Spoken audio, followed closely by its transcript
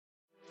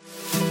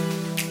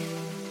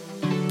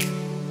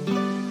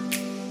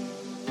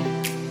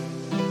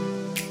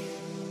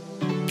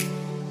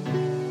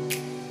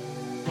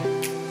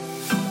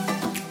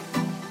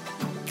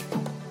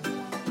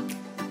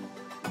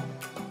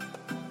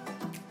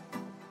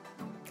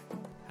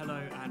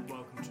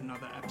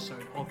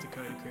episode of The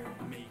Code Career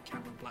with me,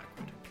 Cameron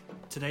Blackwood.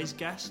 Today's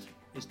guest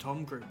is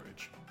Tom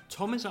Groombridge.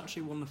 Tom is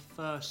actually one of the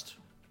first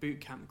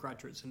bootcamp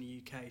graduates in the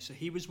UK, so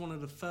he was one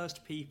of the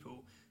first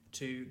people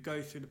to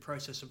go through the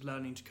process of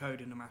learning to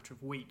code in a matter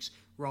of weeks,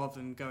 rather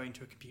than going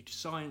to a computer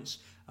science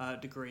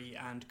degree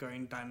and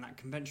going down that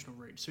conventional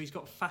route. So he's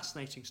got a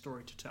fascinating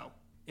story to tell.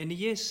 In the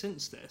years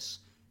since this,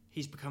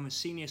 he's become a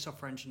senior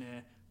software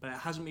engineer, but it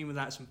hasn't been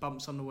without some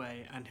bumps on the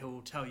way, and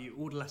he'll tell you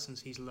all the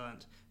lessons he's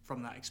learned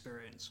from that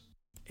experience.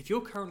 If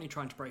you're currently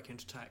trying to break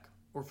into tech,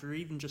 or if you're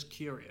even just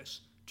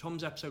curious,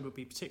 Tom's episode will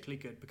be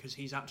particularly good because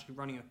he's actually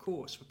running a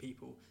course for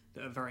people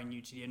that are very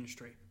new to the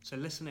industry. So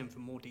listen in for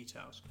more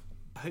details.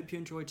 I hope you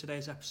enjoyed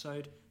today's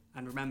episode,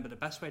 and remember, the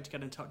best way to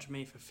get in touch with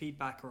me for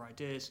feedback or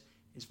ideas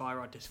is via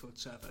our Discord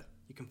server.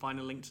 You can find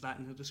a link to that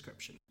in the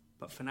description.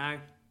 But for now,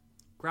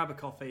 grab a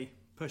coffee,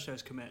 push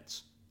those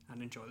commits,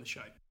 and enjoy the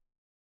show.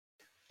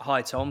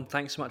 Hi Tom,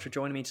 thanks so much for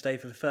joining me today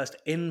for the first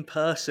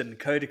in-person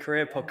Code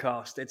Career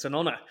podcast. It's an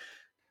honour.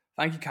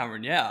 Thank you,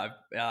 Cameron. Yeah,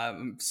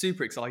 I'm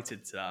super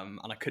excited, and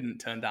I couldn't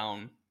turn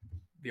down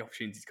the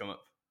opportunity to come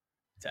up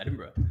to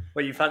Edinburgh.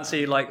 Well, you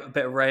fancy like a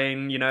bit of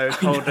rain,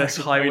 coldness,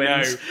 high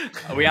winds?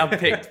 We have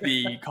picked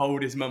the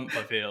coldest month,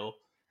 I feel,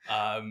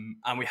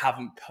 and we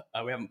haven't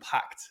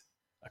packed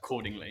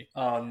accordingly.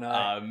 Oh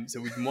no! So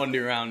we've been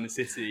wandering around the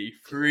city,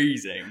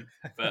 freezing,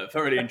 but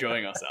thoroughly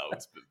enjoying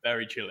ourselves, but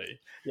very chilly.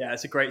 Yeah,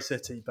 it's a great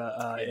city,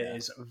 but it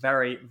is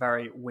very,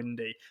 very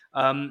windy.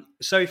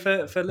 So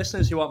for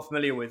listeners who aren't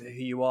familiar with who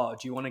you are,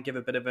 do you want to give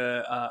a bit of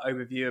a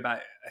overview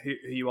about who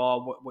you are,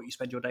 what you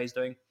spend your days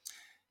doing?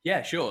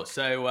 Yeah, sure.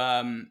 So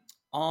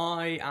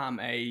I am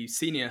a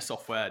senior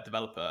software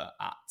developer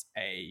at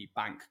a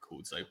bank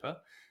called Zopa.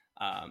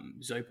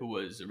 Zopa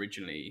was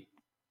originally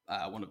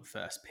one of the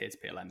first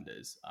peer-to-peer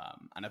lenders,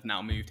 and have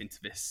now moved into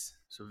this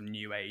sort of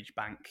new age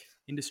bank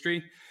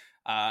industry.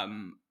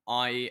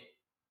 I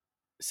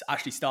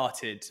actually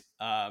started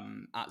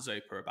at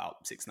Zopa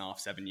about 6.5,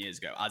 7 years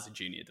ago as a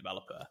junior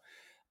developer,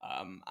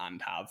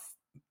 and have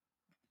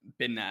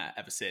been there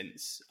ever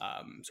since,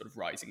 sort of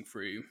rising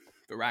through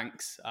the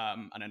ranks,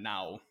 and are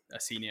now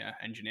a senior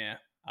engineer,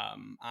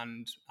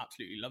 and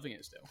absolutely loving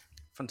it still.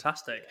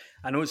 Fantastic.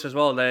 And also as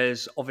well,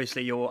 there's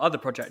obviously your other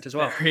project as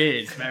well.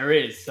 There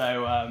is.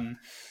 So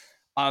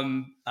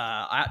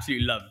I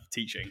absolutely love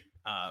teaching,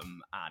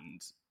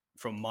 and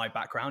from my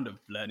background of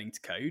learning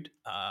to code,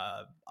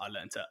 I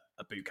learned at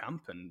a boot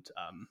camp and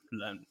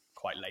learned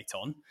quite late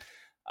on,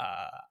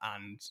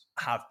 and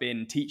have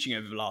been teaching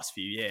over the last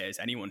few years.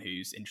 Anyone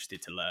who's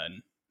interested to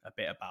learn a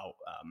bit about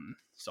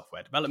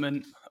software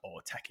development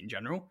or tech in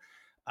general.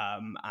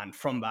 And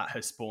from that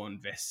has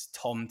spawned this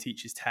Tom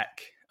Teaches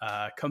Tech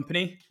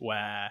company,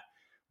 where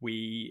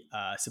we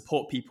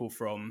support people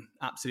from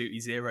absolutely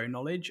zero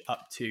knowledge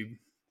up to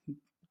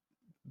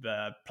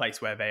the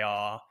place where they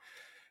are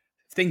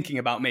thinking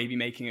about maybe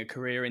making a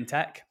career in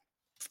tech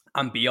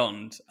and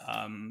beyond,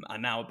 and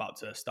now about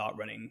to start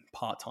running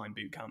part-time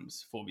boot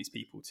camps for these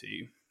people to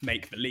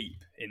make the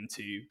leap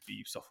into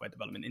the software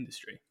development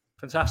industry.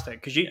 Fantastic,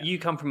 because you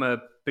come from a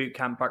boot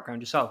camp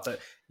background yourself, but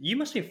you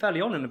must be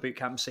fairly on in the boot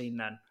camp scene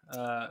then.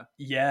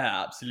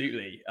 Yeah,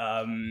 absolutely.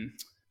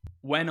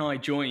 When I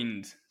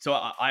joined, so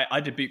I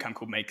did a boot camp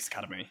called Makers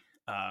Academy,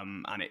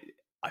 and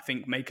I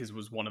think Makers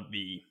was one of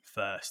the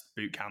first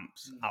boot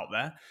camps out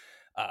there.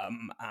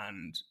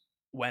 And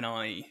when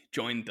I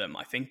joined them,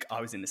 I think I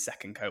was in the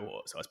second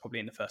cohort, so I was probably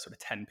in the first sort of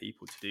 10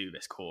 people to do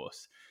this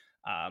course.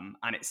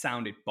 And it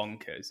sounded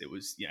bonkers. It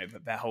was,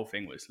 their whole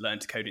thing was learn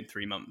to code in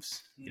 3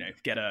 months,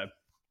 get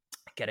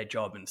a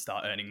job and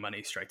start earning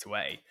money straight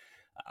away.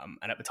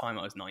 And at the time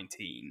I was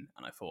 19,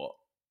 and I thought,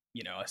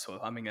 I sort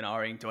of humming and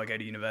ahhing, do I go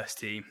to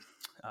university?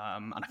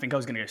 And I think I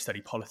was going to go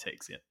study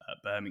politics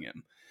at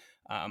Birmingham.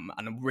 And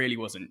I really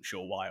wasn't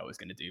sure why I was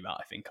going to do that.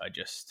 I think I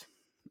just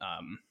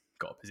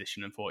got a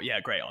position and thought, yeah,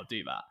 great, I'll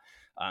do that.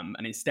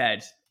 And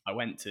instead I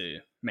went to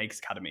Makers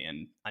Academy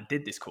and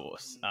did this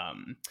course.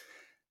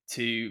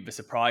 To the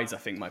surprise, I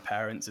think, my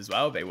parents as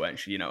well. They weren't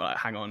sure, like,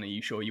 hang on, are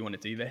you sure you want to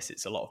do this?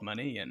 It's a lot of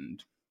money,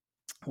 and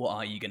what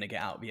are you going to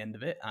get out at the end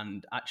of it?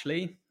 And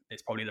actually,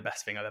 it's probably the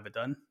best thing I've ever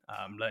done.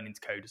 Learning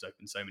to code has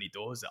opened so many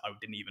doors that I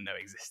didn't even know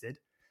existed.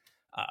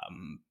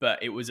 But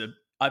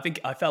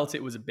I felt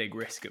it was a big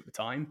risk at the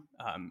time.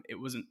 It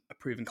wasn't a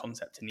proven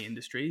concept in the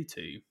industry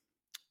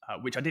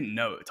which I didn't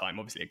know at the time,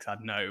 obviously, because I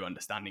had no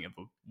understanding of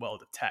the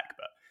world of tech,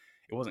 but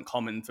it wasn't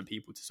common for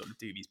people to sort of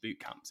do these boot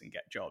camps and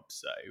get jobs.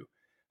 So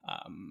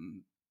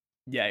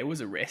it was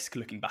a risk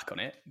looking back on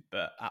it,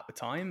 but at the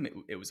time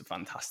it was a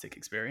fantastic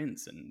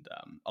experience and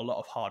a lot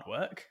of hard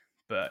work.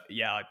 But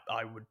yeah,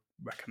 I would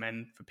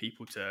recommend for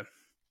people to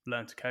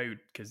learn to code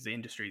because the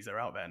industries are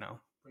out there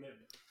now. Brilliant.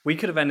 We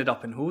could have ended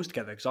up in halls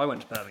together because I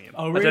went to Birmingham.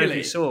 Oh, really? I don't know if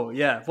you saw.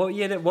 Yeah. What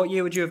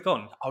year would you have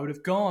gone? I would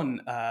have gone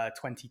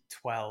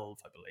 2012,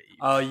 I believe.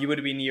 Oh, you would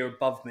have been a year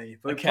above me.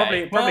 But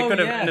okay. Probably could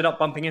have ended up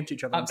bumping into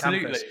each other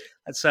Absolutely. on campus.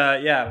 It's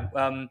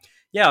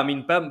I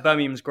mean,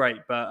 Birmingham's great,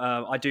 but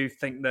I do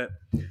think that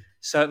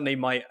certainly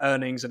my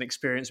earnings and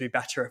experience would be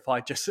better if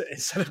I just,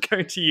 instead of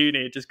going to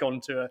uni, had just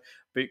gone to a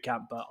boot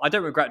camp. But I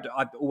don't regret it.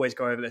 I always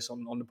go over this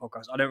on the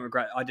podcast. I don't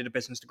regret, I did a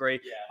business degree.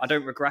 Yeah. I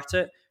don't regret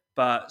it.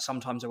 But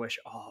sometimes I wish,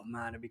 oh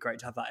man, it'd be great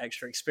to have that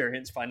extra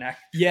experience by now.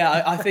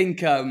 Yeah, I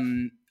think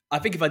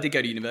if I did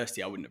go to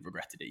university, I wouldn't have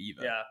regretted it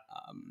either. Yeah.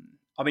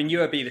 I mean,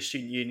 UOB, the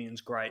student union's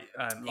great.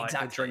 Like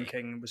Exactly. the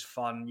drinking was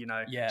fun,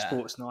 Yeah.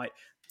 sports night.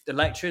 The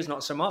lectures,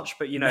 not so much,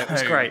 but it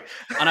was great.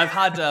 And I've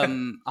had,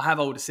 I have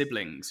older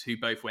siblings who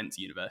both went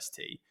to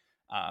university,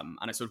 and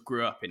I sort of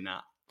grew up in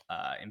that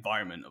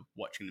environment of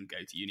watching them go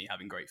to uni,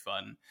 having great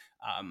fun.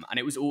 And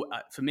it was all,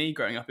 for me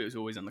growing up, it was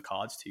always on the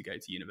cards to go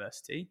to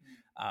university.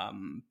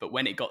 But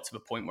when it got to the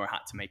point where I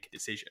had to make a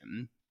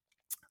decision,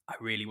 I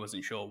really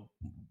wasn't sure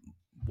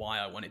why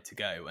I wanted to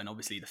go. And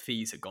obviously the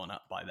fees had gone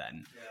up by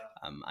then.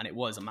 And it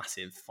was a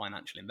massive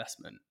financial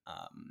investment.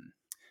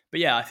 But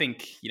yeah, I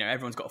think,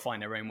 everyone's got to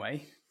find their own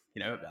way.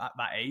 At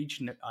that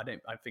age,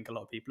 I think a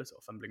lot of people are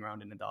sort of fumbling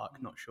around in the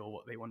dark, not sure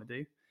what they want to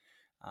do.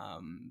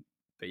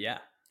 But yeah.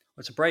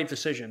 It's a brave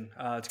decision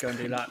to go and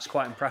do that. It's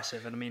quite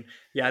impressive. And I mean,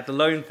 the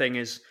loan thing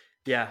is,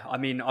 I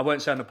mean, I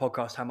won't say on the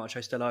podcast how much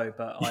I still owe,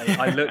 but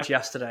I looked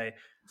yesterday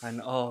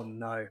and oh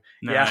no.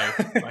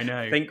 I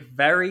know. Think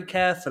very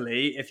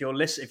carefully if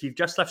you've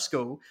just left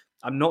school.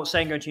 I'm not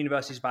saying going to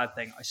university is a bad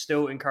thing. I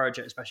still encourage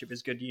it, especially if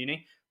it's good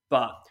uni.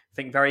 But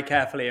think very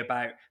carefully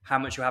about how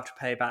much you have to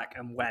pay back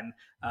and when,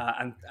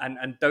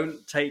 and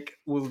don't take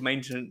all the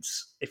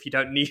maintenance if you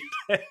don't need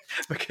it,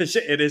 because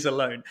it is a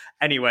loan.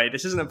 Anyway,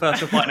 this isn't a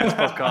personal finance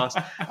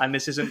podcast, and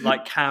this isn't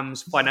like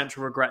Cam's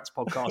financial regrets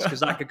podcast,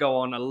 because that could go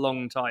on a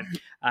long time.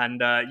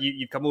 And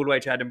you've come all the way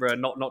to Edinburgh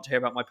not to hear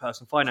about my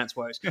personal finance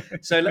woes.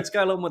 So let's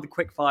go along with the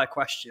quick fire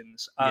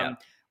questions.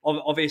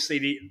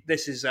 Obviously,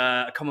 this is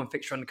a common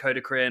fixture on the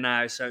Coder Career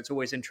now, so it's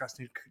always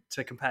interesting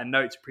to compare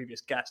notes to previous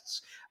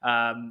guests.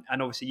 And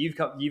obviously, you've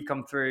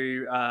come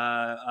through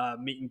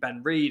meeting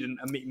Ben Reed and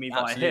meeting me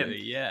via him.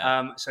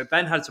 Yeah. So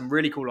Ben had some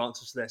really cool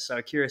answers to this. So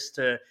curious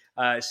to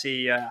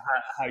see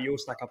how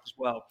yours stack up as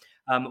well.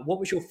 What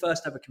was your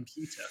first ever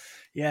computer?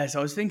 Yeah, so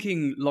I was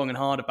thinking long and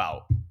hard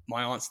about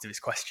my answer to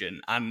this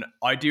question, and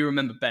I do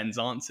remember Ben's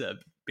answer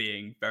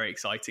being very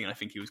exciting. I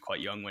think he was quite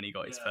young when he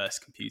got his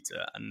first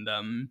computer,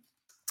 and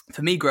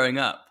for me growing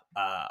up,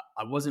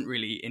 I wasn't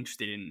really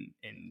interested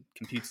in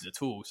computers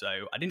at all. So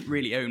I didn't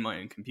really own my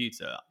own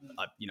computer.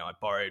 I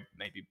borrowed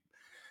maybe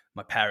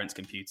my parents'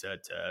 computer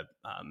to,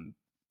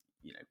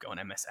 go on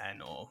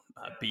MSN or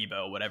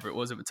Bieber or whatever it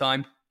was at the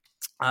time.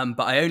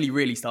 But I only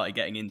really started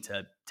getting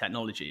into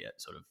technology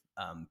at sort of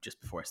just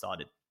before I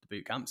started the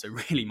boot camp. So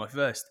really my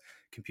first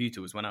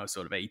computer was when I was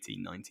sort of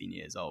 18, 19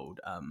 years old.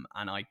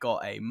 And I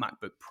got a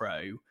MacBook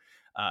Pro,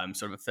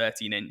 sort of a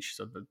 13-inch,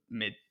 sort of a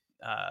mid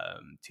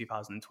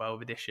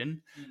 2012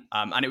 edition,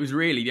 and it was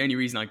really the only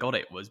reason I got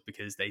it was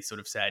because they sort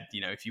of said,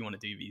 if you want to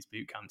do these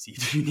boot camps, you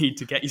do need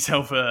to get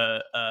yourself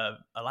a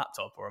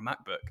laptop or a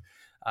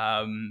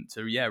MacBook.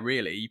 So yeah,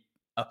 really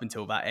up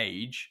until that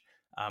age,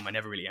 I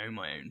never really owned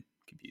my own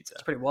computer.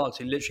 It's pretty wild.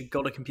 So you literally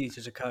got a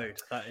computer to code.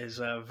 That is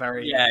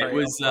very it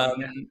was.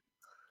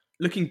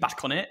 Looking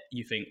back on it,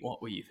 you think,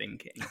 what were you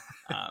thinking?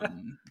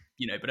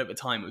 But at the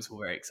time it was all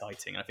very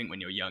exciting. I think when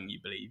you're young, you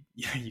believe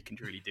you can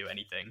really do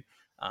anything.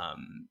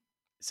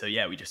 So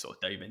yeah, we just sort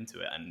of dove into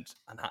it and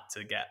had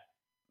to get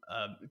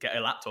a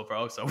laptop, or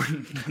else I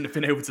wouldn't have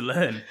been able to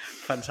learn.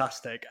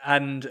 Fantastic.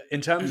 And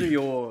in terms of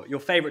your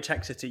favourite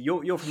tech city,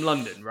 you're from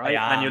London, right?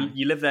 And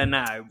you live there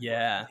now.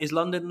 Yeah. Is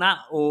London that,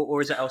 or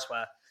is it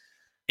elsewhere?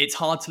 It's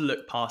hard to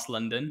look past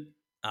London.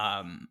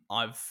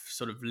 I've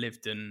sort of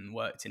lived and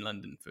worked in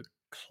London for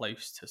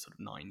close to sort of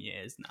 9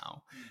 years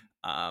now.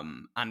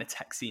 And the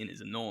tech scene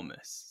is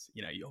enormous.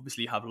 You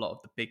obviously have a lot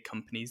of the big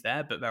companies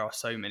there, but there are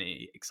so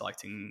many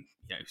exciting,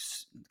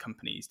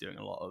 companies doing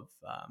a lot of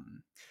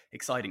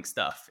exciting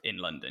stuff in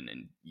London.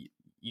 And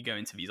you go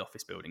into these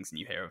office buildings and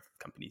you hear of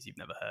companies you've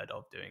never heard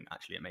of doing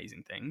actually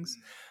amazing things.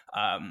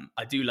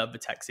 I do love the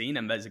tech scene,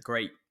 and there's a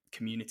great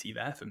community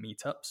there for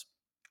meetups.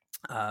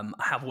 I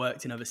have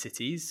worked in other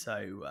cities.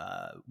 So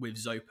with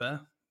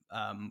Zopa,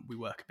 we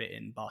work a bit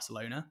in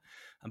Barcelona,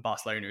 and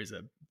Barcelona is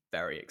a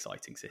very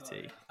exciting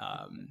city.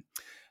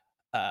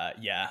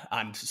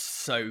 And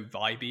so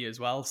vibey as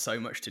well, so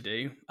much to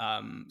do.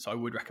 So I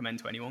would recommend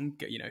to anyone,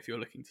 if you're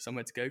looking for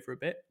somewhere to go for a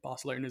bit,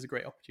 Barcelona is a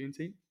great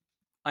opportunity.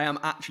 I am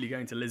actually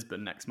going to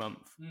Lisbon next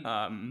month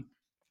to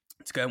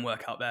go and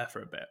work out there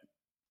for a bit,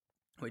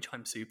 which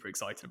I'm super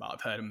excited about.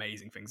 I've heard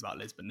amazing things about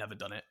Lisbon, never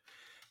done it.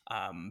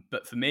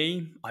 But for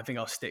me, I think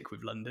I'll stick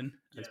with London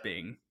as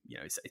being,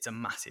 it's a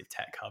massive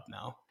tech hub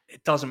now.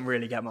 It doesn't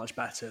really get much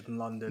better than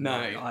London. No,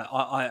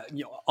 I've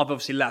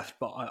obviously left,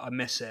 but I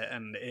miss it,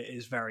 and it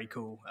is very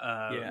cool.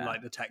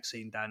 Like the tech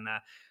scene down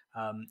there.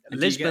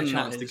 Lisbon, do you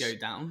get a chance to go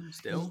down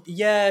still?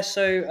 Yeah,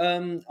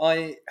 so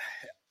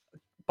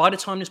by the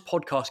time this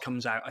podcast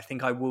comes out, I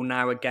think I will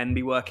now again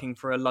be working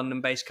for a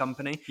London-based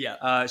company.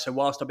 Yeah. So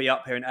whilst I'll be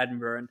up here in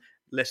Edinburgh, and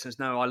listeners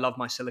know I love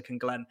my Silicon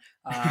Glen,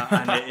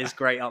 and it is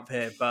great up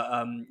here.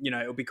 But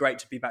it'll be great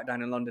to be back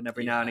down in London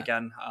every now and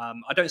again.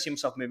 I don't see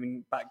myself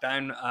moving back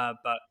down,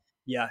 but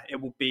Yeah,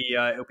 it'll be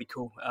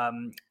cool.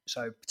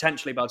 So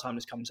potentially by the time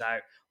this comes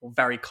out, or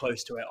very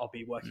close to it, I'll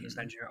be working as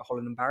an engineer at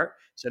Holland and Barrett.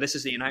 So this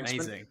is the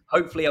announcement. Amazing.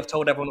 Hopefully, I've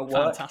told everyone at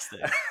work.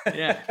 Fantastic.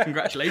 Yeah,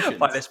 congratulations.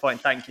 By this point,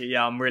 thank you.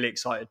 Yeah, I'm really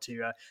excited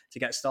to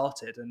get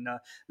started. And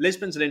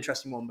Lisbon's an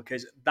interesting one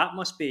because that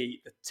must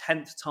be the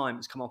 10th time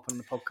it's come up on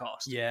the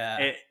podcast.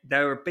 Yeah.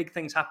 There are big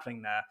things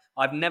happening there.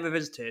 I've never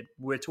visited.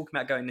 We're talking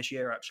about going this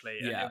year, actually.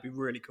 And it'll be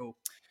really cool.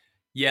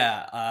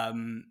 Yeah.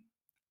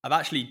 I've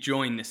actually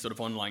joined this sort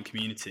of online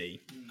community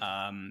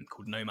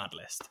called Nomad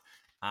List,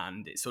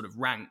 and it sort of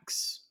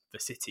ranks the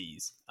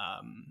cities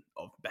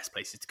of best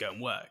places to go and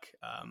work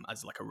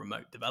as like a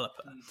remote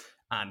developer.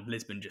 And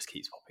Lisbon just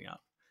keeps popping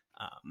up.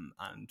 I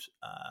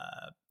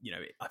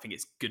think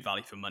it's good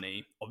value for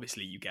money.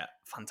 Obviously, you get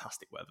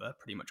fantastic weather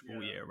pretty much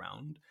all year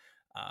round.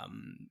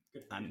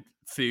 And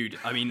food.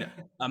 I mean,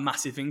 a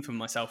massive thing for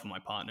myself and my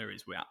partner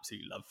is we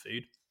absolutely love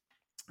food.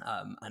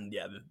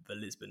 The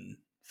Lisbon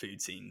food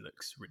scene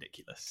looks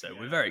ridiculous. So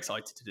we're very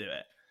excited to do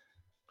it.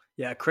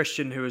 Yeah,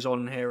 Christian, who was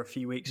on here a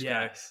few weeks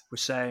ago,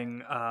 was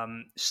saying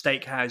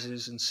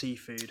steakhouses and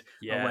seafood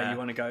are where you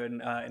want to go in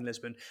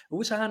Lisbon.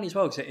 Also handy as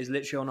well because it is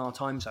literally on our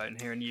time zone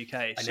here in the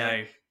UK. I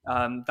know.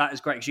 That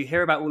is great because you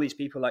hear about all these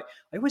people. Like,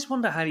 I always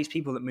wonder how these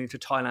people that move to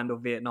Thailand or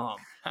Vietnam.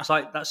 It's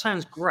like that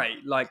sounds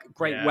great, like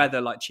great weather,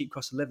 like cheap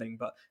cost of living.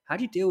 But how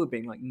do you deal with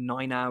being like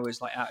 9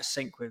 hours like out of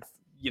sync with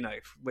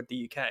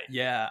the UK?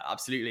 Yeah,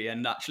 absolutely.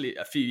 And actually,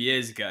 a few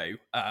years ago,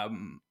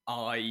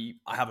 I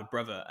have a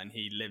brother and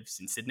he lives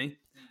in Sydney,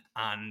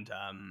 and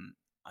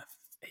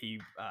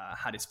he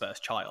had his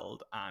first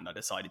child, and I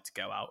decided to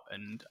go out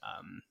and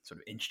sort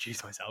of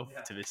introduce myself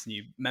to this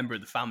new member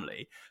of the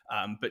family,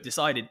 but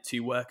decided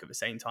to work at the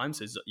same time.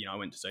 So, I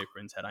went to Zopa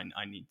and said,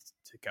 I need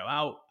to go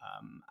out.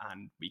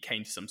 And we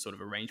came to some sort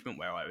of arrangement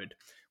where I would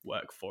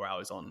work 4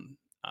 hours on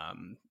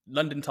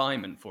London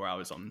time and 4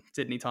 hours on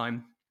Sydney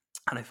time.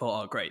 And I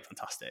thought, oh, great,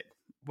 fantastic.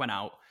 Went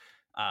out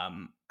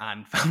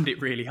and found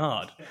it really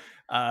hard.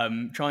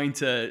 Trying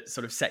to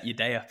sort of set your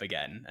day up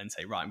again and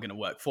say, right, I'm going to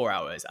work 4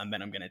 hours and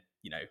then I'm going to,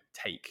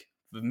 take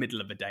the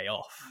middle of the day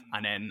off.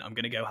 And then I'm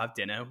going to go have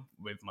dinner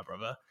with my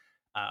brother.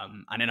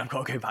 And then I've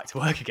got to go back to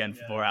work again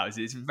for 4 hours.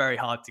 It's very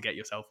hard to get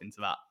yourself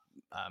into that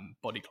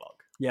body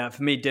clock. Yeah,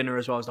 for me, dinner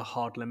as well is the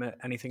hard limit.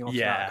 Anything after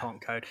that, I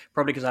can't code.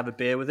 Probably because I have a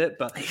beer with it.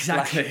 But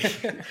exactly,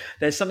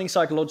 there's something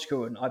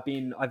psychological, and I've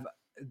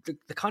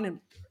the kind of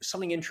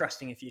something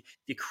interesting. If you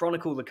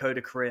chronicle the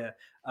coder career,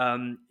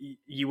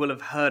 you will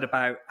have heard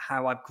about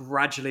how I've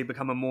gradually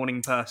become a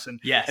morning person.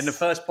 Yes. In the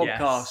first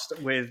podcast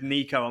with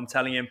Nico, I'm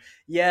telling him,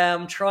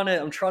 I'm trying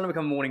to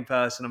become a morning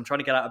person. I'm trying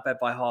to get out of bed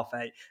by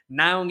 8:30.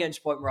 Now I'm getting to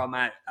the point where I'm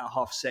out at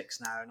 6:30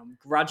 now, and I'm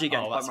gradually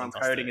getting to the point where I'm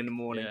coding in the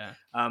morning.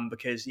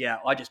 Because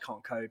I just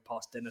can't code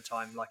past dinner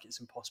time. Like, it's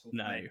impossible for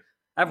me.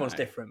 Everyone's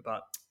different,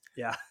 but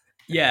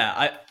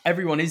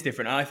everyone is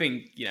different, and I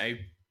think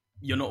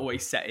you're not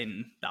always set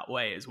in that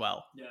way as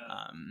well.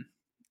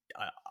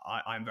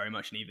 I'm very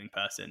much an evening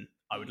person.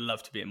 I would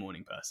love to be a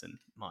morning person.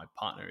 My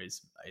partner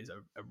is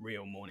a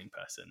real morning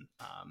person.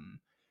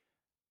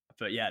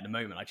 But at the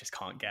moment I just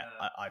can't get.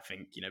 I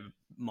think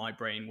my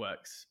brain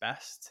works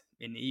best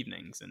in the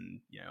evenings,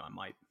 and I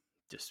might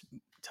just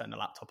turn the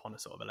laptop on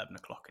at sort of 11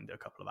 o'clock and do a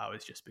couple of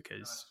hours just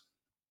because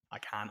I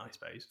can, I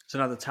suppose. It's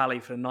another tally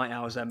for night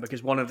hours then,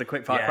 because one of the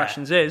quickfire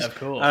questions is of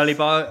course. early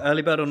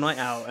bird or night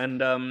owl. And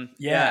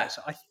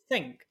so I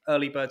think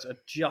early birds are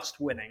just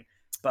winning.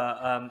 But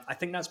I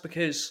think that's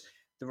because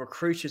the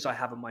recruiters I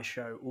have on my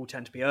show all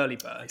tend to be early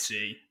birds. I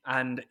see.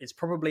 And it's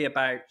probably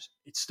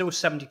it's still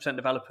 70%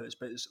 developers,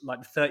 but it's like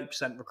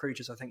 30%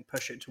 recruiters, I think,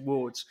 push it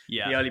towards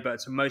the early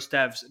birds. So most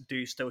devs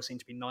do still seem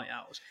to be night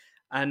owls.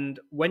 And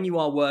when you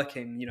are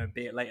working,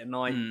 be it late at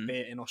night, be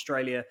it in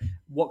Australia,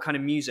 what kind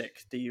of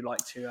music do you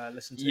like to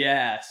listen to?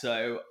 Yeah,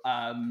 so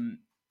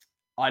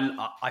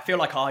I feel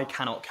like I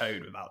cannot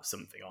code without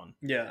something on.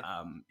 Yeah.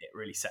 It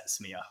really sets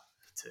me up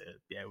to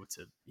be able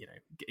to,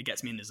 it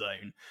gets me in the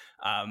zone.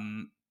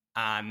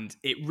 And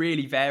it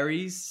really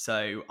varies.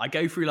 So I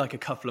go through like a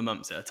couple of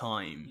months at a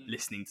time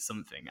listening to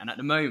something. And at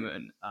the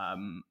moment, I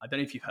don't know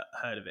if you've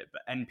heard of it,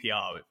 but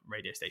NPR,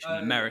 radio station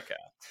in America,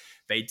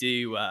 they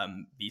do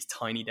these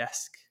tiny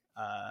desk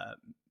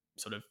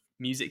sort of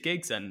music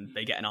gigs, and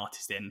they get an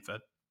artist in for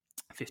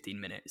 15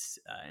 minutes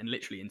and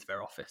literally into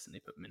their office, and they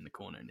put them in the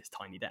corner in this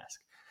tiny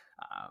desk.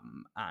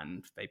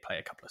 And they play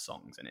a couple of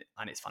songs, and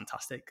it's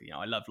fantastic.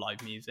 I love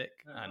live music,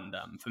 and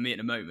for me at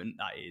the moment,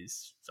 that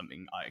is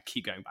something I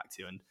keep going back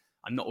to. And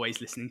I'm not always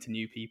listening to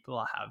new people.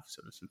 I have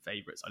sort of some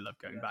favorites I love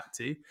going back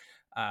to.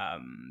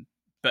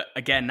 But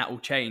again, that will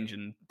change,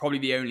 and probably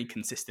the only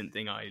consistent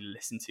thing I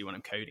listen to when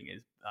I'm coding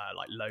is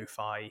like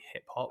lo-fi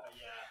hip hop.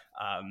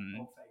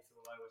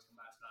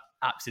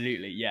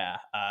 Absolutely, yeah.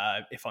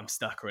 If I'm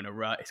stuck or in a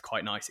rut, it's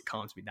quite nice. It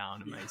calms me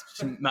down and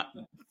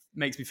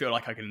makes me feel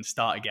like I can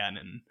start again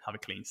and have a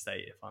clean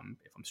state if I'm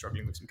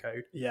struggling with some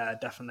code. Yeah,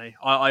 definitely.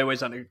 I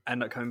always end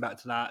up coming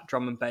back to that.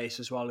 Drum and bass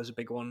as well is a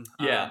big one.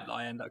 Yeah.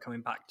 I end up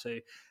coming back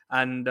to.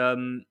 And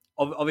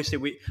obviously,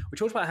 we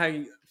talked about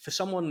how for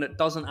someone that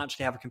doesn't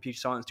actually have a computer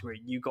science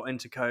degree, you got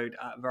into code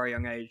at a very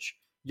young age,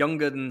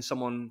 younger than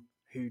someone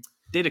who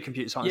did a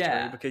computer science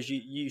degree, because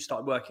you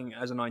started working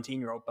as a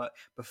 19-year-old. But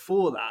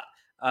before that,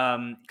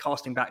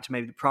 casting back to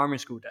maybe the primary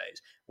school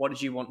days, what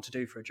did you want to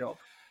do for a job?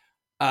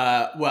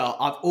 Well,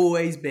 I've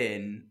always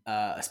been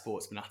a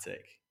sports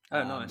fanatic.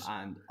 Oh, nice.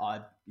 And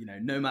I,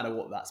 no matter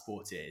what that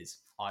sport is,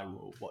 I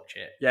will watch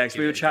it. Yeah, because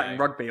we were chatting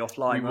rugby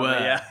offline.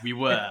 We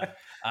were.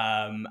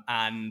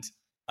 And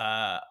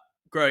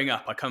growing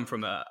up, I come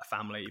from a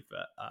family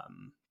that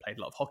played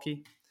a lot of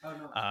hockey. Oh,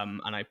 nice.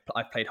 And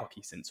I've played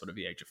hockey since sort of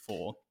the age of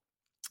 4.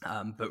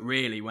 But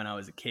really, when I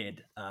was a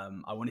kid,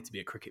 I wanted to be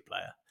a cricket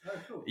player. Oh,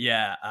 cool.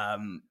 Yeah.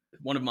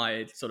 One of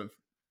my sort of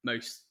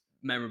most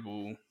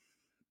memorable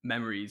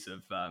memories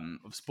of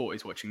sport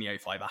is watching the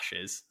 '05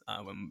 Ashes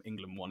when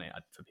England won it.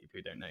 For people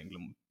who don't know,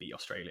 England beat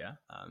Australia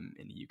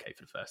in the UK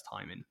for the first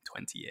time in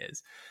 20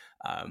 years.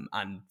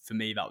 And for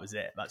me, that was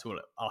it. That's all.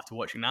 After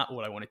watching that,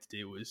 all I wanted to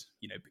do was,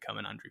 become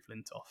an Andrew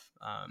Flintoff.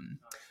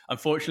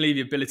 Unfortunately,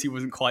 the ability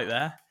wasn't quite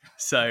there.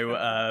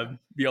 So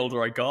the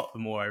older I got, the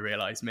more I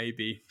realised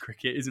maybe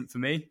cricket isn't for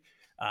me.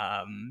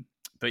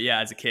 But yeah,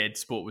 as a kid,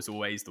 sport was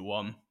always the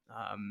one.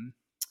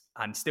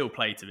 And still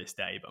play to this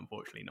day, but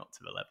unfortunately not to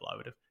the level I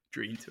would have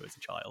dreamed to as a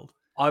child.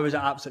 I was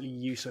absolutely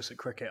useless at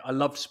cricket. I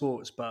loved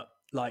sports, but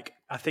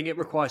I think it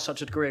requires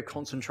such a degree of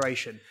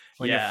concentration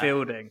when you're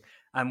fielding.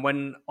 And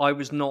when I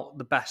was not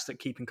the best at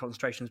keeping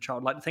concentration as a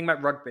child, like the thing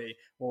about rugby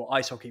or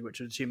ice hockey, which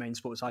are the two main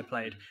sports I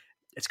played,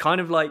 it's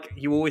kind of like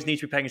you always need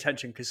to be paying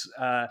attention because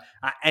at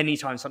any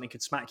time something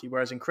could smack you.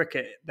 Whereas in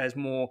cricket, there's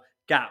more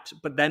gaps.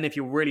 But then if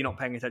you're really not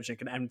paying attention, it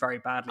can end very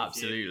badly.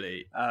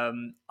 Absolutely. I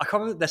can't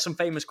remember. There's some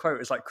famous quote.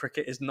 It's like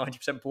cricket is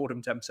 90%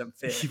 boredom, 10%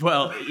 fear.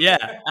 Well,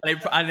 yeah,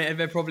 and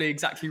they're probably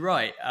exactly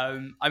right.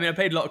 I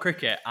played a lot of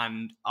cricket,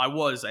 and I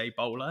was a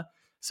bowler.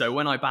 So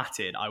when I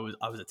batted, I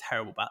was a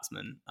terrible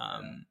batsman.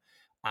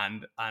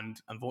 And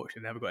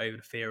unfortunately never got over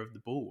the fear of the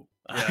ball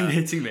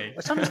hitting me.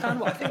 It's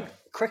understandable. I think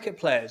cricket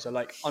players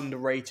are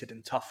underrated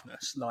in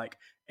toughness.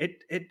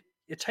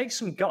 It takes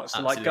some guts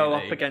to go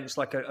up against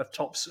a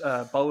top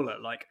bowler.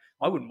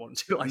 I wouldn't want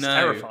to. It's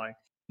terrifying.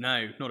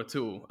 No, not at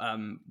all.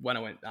 When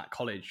I went at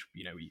college,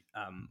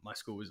 my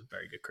school was a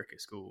very good cricket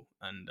school,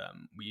 and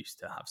we used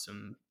to have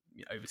some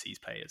overseas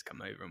players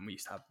come over, and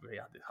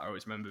I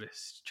always remember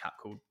this chap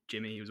called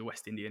Jimmy. He was a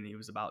West Indian. He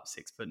was about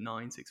 6'9",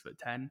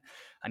 6'10",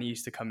 and he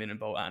used to come in and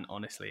bowl. And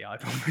honestly,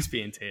 I'd almost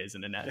be in tears in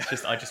the net.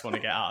 I just want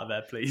to get out of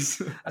there,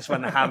 please. That's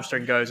when the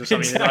hamstring goes or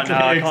something. Exactly,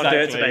 I can't do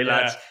it today,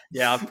 lads.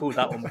 Yeah, I've pulled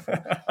that one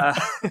before.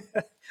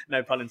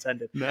 No pun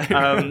intended. No.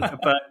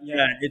 But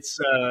yeah, it's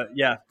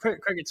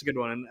cricket's a good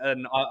one,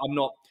 and I'm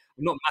not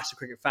a massive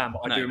cricket fan,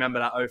 but I do remember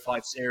that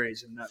 '05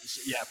 series, and that was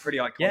pretty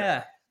iconic.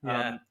 Yeah.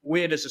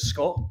 Weird as a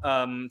Scot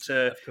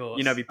to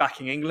be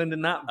backing England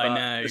in that, but I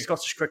know. the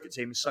Scottish cricket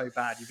team is so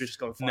bad. You've just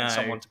got to find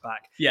someone to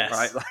back. Yes,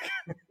 right.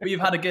 But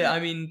you've had a good.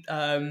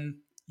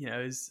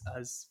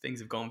 As things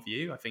have gone for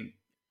you, I think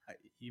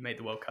you made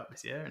the World Cup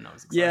this year, and that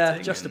was exciting.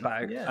 Yeah, just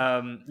about.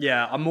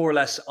 Yeah. I'm more or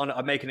less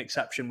I make an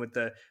exception with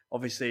the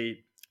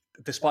obviously.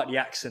 Despite the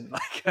accent,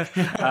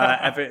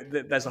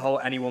 there's a whole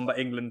anyone but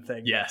England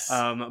thing. Yes,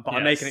 but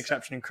I make an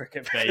exception in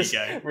cricket. There you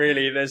go.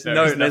 Really, there's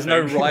no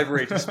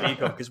rivalry to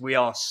speak of because we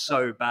are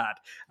so bad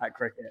at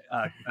cricket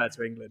compared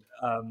to England.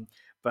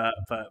 But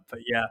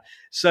yeah.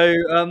 So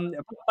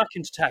back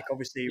into tech.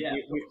 Obviously,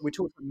 we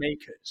talked about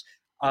makers.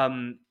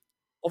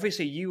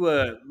 Obviously, you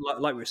were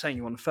like we were saying,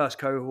 you were on the first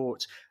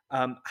cohort.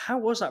 How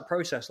was that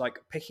process,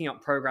 picking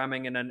up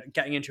programming and then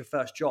getting into your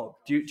first job?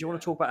 Do you want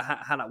to talk about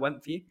how that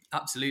went for you?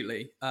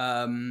 Absolutely.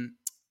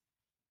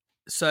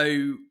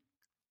 So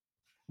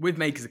with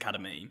Makers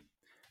Academy,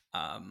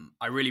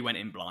 I really went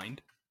in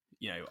blind.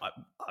 I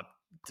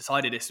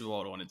decided this is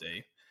what I want to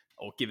do,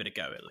 or give it a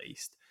go at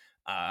least.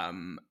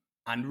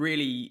 And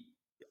really,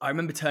 I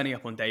remember turning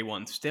up on day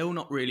one, still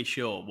not really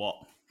sure what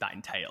that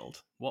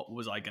entailed. What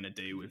was I going to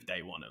do with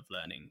day one of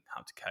learning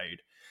how to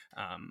code?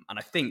 And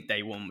I think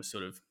day one was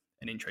sort of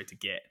an intro to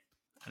Git,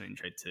 an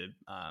intro to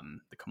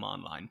the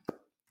command line.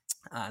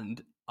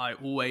 And I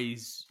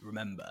always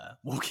remember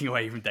walking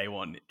away from day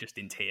one just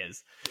in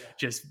tears,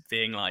 just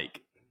being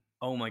like,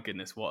 oh my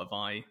goodness, what have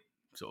I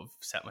sort of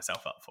set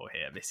myself up for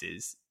here? This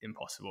is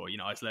impossible.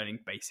 I was learning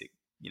basic,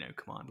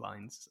 command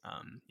lines,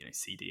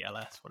 CD,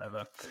 ls,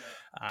 whatever.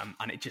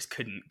 And it just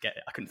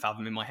I couldn't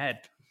fathom in my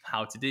head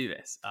how to do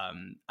this.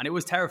 And it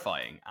was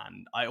terrifying.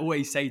 And I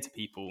always say to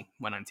people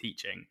when I'm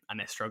teaching and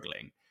they're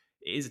struggling,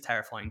 it is a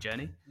terrifying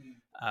journey.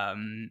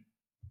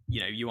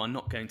 You are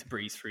not going to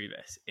breeze through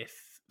this.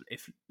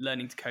 If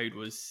learning to code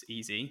was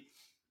easy,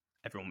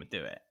 everyone would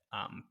do it.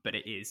 But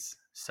it is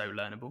so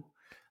learnable.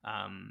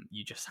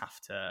 You just have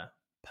to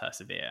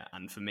persevere.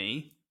 And for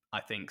me, I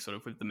think sort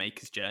of with the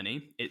Maker's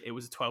Journey, it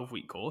was a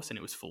 12-week course and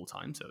it was full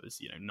time. So it was,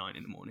 9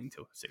 in the morning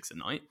till 6 at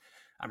night.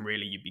 And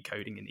really you'd be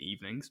coding in the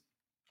evenings.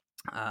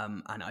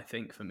 And I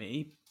think for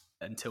me,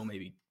 until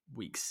maybe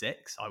week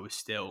 6, I was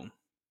still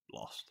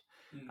lost.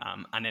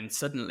 And then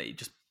suddenly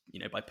just,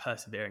 by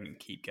persevering and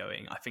keep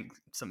going, I think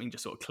something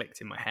just sort of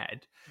clicked in my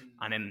head,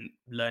 and then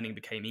learning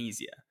became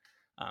easier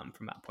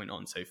from that point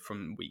on. So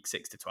from week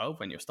 6 to 12,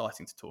 when you're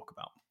starting to talk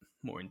about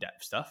more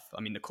in-depth stuff,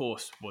 I mean, the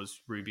course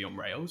was Ruby on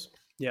Rails.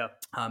 Yeah.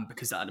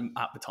 Because at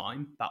the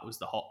time, that was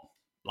the hot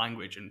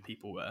language, and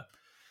people were,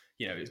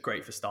 it was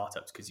great for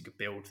startups because you could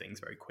build things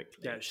very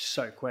quickly. Yeah, it's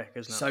so quick,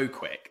 isn't it? So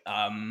quick.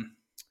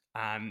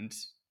 And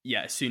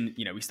yeah, soon,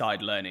 we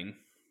started learning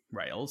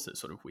Rails at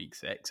sort of week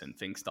 6, and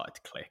things started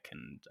to click.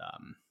 And,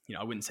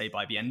 I wouldn't say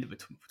by the end of the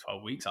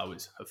 12 weeks, I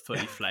was a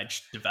fully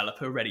fledged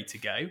developer ready to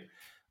go.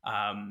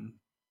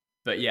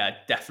 But yeah,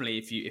 definitely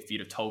if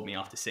you'd have told me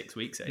after 6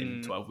 weeks,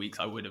 in 12 weeks,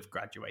 I would have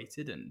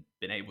graduated and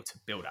been able to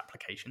build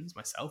applications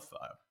myself,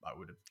 I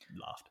would have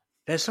laughed.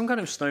 There's some kind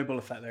of snowball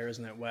effect there,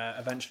 isn't it? Where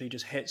eventually you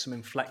just hit some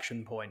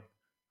inflection point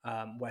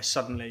where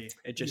suddenly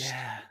it just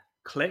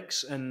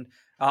clicks. And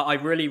I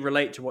really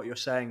relate to what you're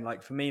saying.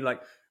 Like for me,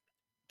 like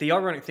the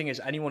ironic thing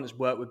is anyone that's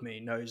worked with me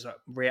knows that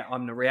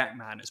I'm the React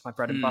man. It's my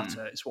bread and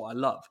butter. It's what I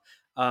love.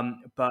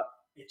 But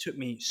it took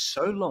me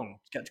so long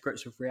to get to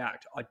grips with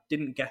React. I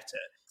didn't get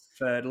it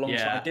for the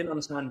longest time. I didn't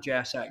understand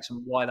JSX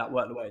and why that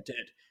worked the way it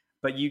did.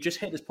 But you just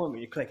hit this point where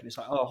you click and it's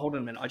like, oh, hold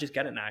on a minute, I just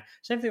get it now.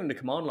 Same thing with the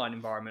command line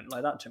environment.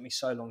 Like that took me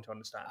so long to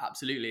understand.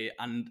 Absolutely.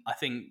 And I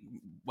think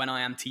when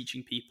I am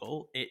teaching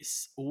people,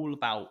 it's all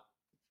about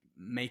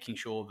making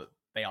sure that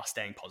they are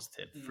staying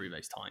positive through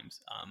those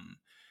times.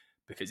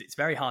 Because it's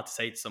very hard to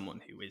say to someone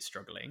who is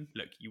struggling,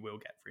 look, you will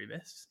get through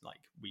this.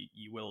 Like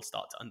you will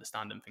start to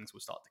understand and things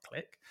will start to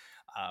click.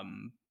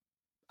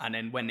 And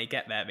then when they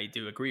get there, they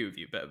do agree with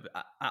you. But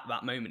at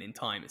that moment in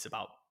time, it's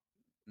about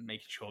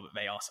making sure that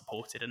they are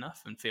supported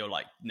enough and feel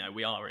like, no,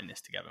 we are in this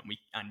together,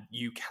 and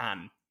you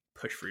can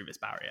push through this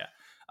barrier.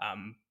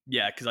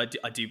 Because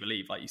I do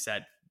believe, like you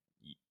said,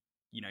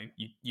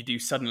 you do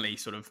suddenly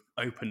sort of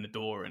open the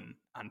door and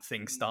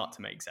things start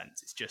to make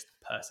sense. It's just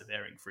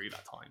persevering through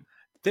that time.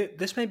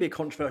 This may be a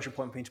controversial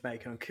point for me to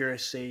make, and I'm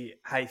curious to see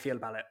how you feel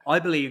about it. I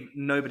believe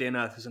nobody on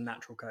earth is a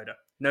natural coder.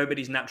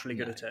 Nobody's naturally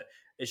good at it.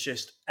 It's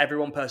just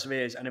everyone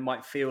perseveres, and it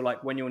might feel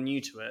like when you're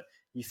new to it,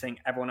 you think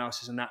everyone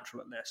else is a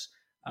natural at this.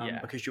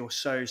 Because you're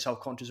so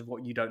self-conscious of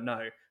what you don't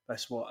know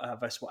versus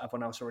what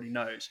everyone else already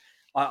knows.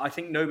 I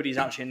think nobody's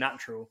actually a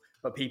natural,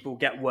 but people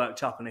get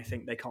worked up and they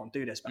think they can't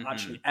do this. But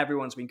actually,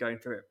 everyone's been going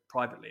through it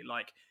privately.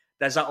 Like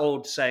there's that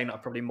old saying that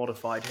I've probably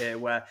modified here,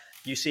 where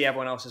you see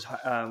everyone else's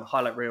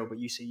highlight reel, but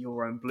you see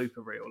your own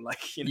blooper reel.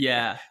 Like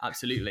Yeah,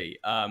 absolutely.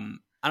 And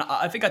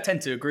I think I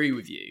tend to agree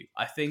with you.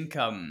 I think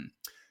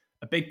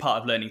a big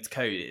part of learning to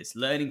code is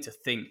learning to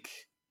think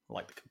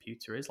like the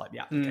computer is, like the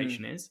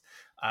application is.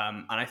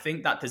 And I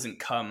think that doesn't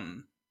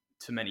come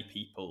to many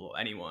people or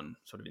anyone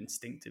sort of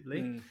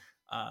instinctively.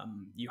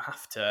 You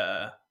have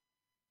to,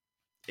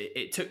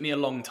 it took me a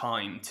long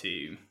time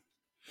to,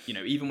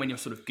 even when you're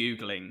sort of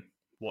Googling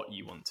what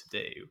you want to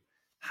do,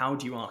 how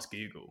do you ask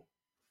Google,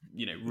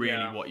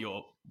 what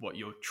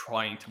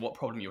what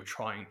problem you're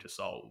trying to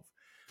solve?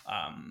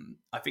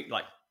 I think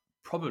like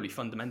probably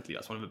fundamentally,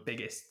 that's one of the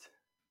biggest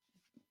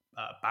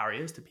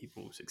barriers to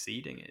people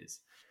succeeding is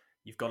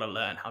you've got to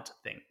learn how to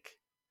think.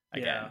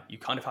 Again, you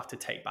kind of have to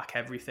take back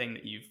everything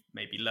that you've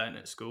maybe learned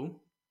at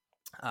school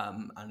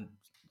and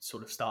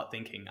sort of start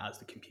thinking as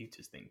the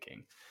computer's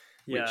thinking,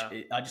 which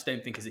I just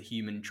don't think is a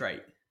human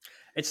trait.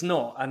 It's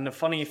not. And the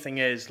funny thing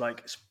is,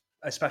 like,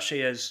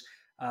 especially as,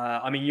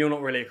 you're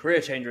not really a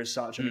career changer as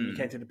such. I mean, you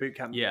came through the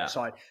bootcamp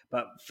side.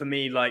 But for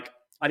me, like,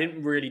 I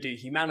didn't really do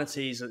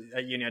humanities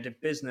at uni. I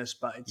did business,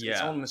 but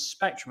it's on the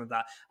spectrum of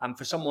that. And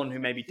for someone who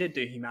maybe did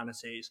do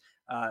humanities,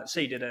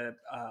 say you did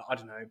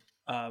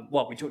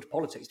we talked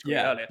politics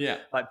earlier. Yeah.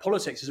 Like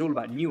politics is all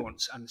about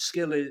nuance, and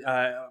skill is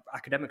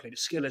academically. The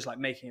skill is like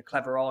making a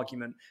clever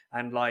argument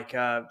and like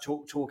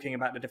talking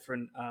about the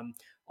different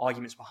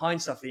arguments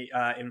behind stuff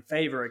in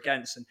favor,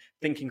 against, and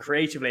thinking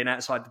creatively and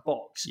outside the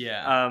box.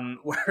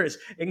 Whereas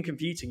in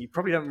computing, you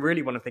probably don't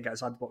really want to think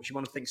outside the box. You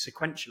want to think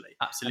sequentially,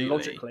 and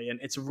logically, and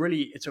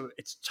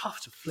it's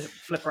tough to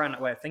flip around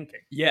that way of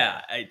thinking.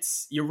 Yeah,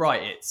 you're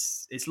right.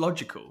 It's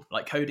logical.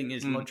 Like coding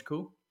is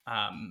logical,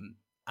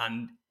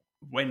 and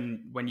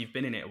when you've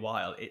been in it a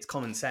while, it's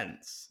common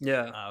sense.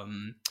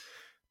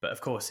 But of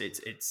course,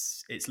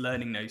 it's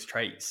learning those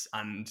traits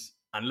and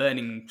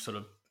learning sort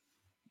of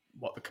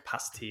what the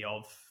capacity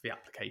of the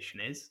application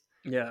is.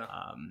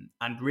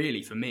 And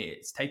really, for me,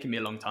 it's taken me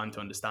a long time to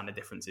understand the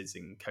differences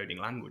in coding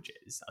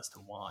languages as to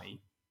why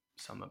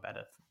some are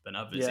better than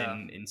others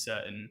in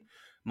certain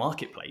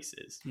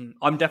marketplaces.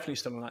 I'm definitely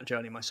still on that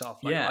journey myself.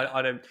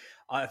 Like,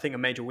 I think a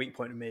major weak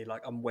point of me,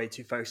 like I'm way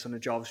too focused on the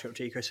JavaScript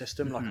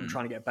ecosystem. Like I'm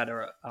trying to get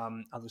better at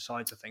other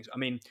sides of things. I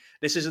mean,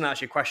 this isn't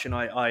actually a question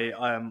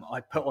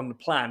I put on the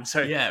plan,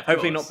 so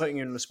hopefully not putting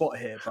you on the spot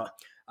here, but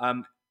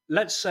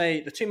let's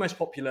say the two most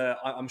popular,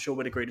 I'm sure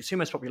would agree, the two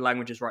most popular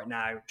languages right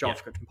now,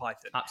 JavaScript and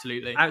Python.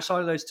 Absolutely. Outside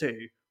of those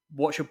two,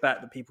 what's your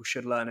bet that people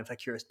should learn if they're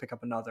curious to pick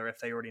up another, if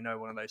they already know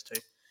one of those two?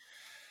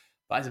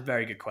 That is a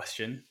very good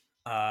question.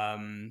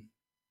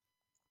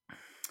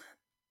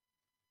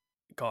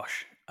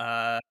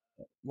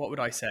 What would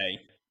I say?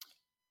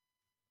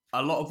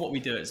 A lot of what we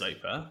do at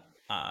Zopa,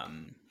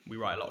 we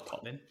write a lot of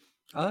Kotlin.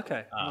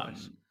 Okay,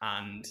 nice.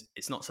 And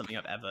it's not something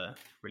I've ever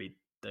really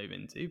dove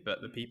into,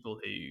 but the people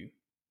who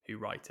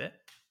write it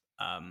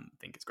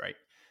think it's great.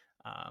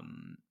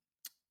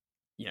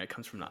 It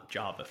comes from that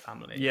Java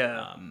family.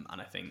 Yeah. And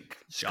I think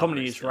it's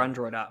commonly used for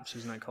Android apps,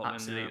 isn't it, Kotlin?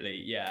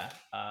 Absolutely, yeah.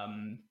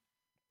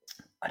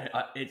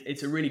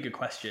 It's a really good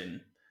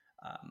question.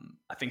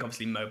 I think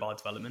obviously mobile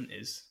development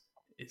is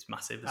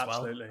massive as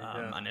Absolutely,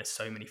 well. And there's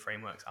so many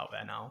frameworks out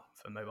there now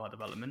for mobile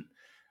development.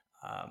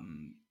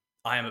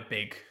 I am a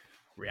big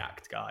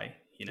React guy.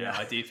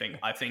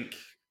 I think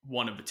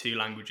one of the two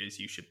languages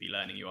you should be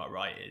learning, you are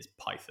right, is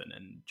Python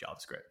and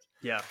JavaScript.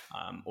 Yeah.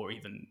 Or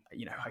even,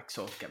 I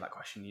sort of get that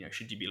question,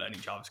 should you be learning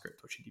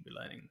JavaScript or should you be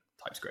learning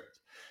TypeScript?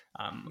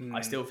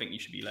 I still think you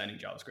should be learning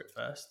JavaScript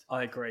first.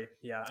 I agree.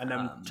 Yeah. And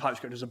then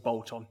TypeScript is a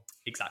bolt on.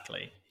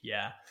 Exactly.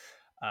 Yeah.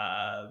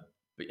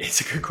 But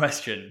it's a good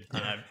question.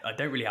 And I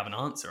don't really have an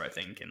answer, I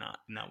think, in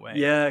that way.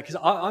 Yeah, because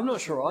I'm not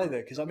sure either.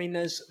 Because I mean,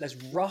 there's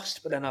Rust,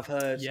 but then I've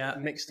heard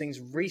mixed things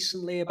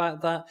recently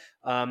about that.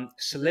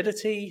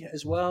 Solidity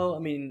as well. I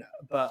mean,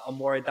 but I'm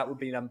worried that would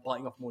be them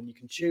biting off more than you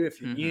can chew if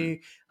you're new.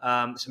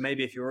 So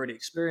maybe if you're already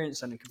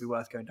experienced, then it could be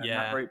worth going down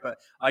that route. But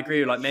I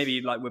agree. Like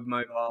maybe like with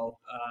mobile,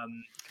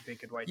 could be a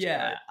good way to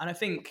go. And I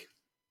think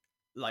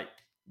like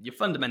you're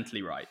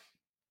fundamentally right.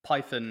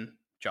 Python,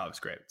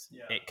 JavaScript,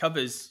 it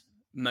covers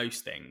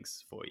most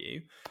things for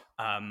you,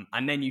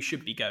 and then you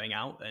should be going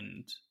out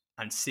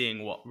and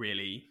seeing what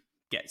really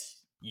gets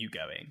you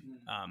going,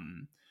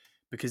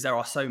 because there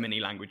are so many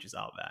languages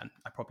out there.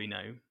 I probably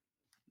know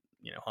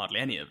hardly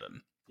any of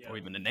them, or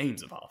even the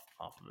names of half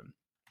of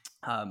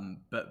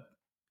them, but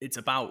it's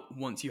about,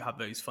 once you have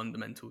those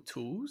fundamental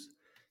tools,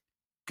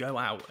 go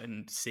out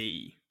and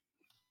see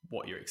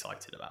what you're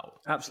excited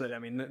about. Absolutely. I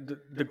mean,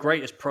 the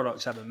greatest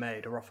products ever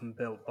made are often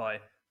built by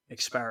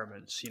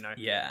experiments,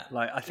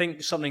 like I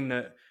think something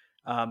that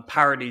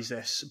parodies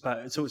this,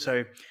 but it's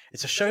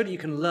a show that you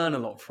can learn a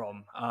lot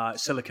from,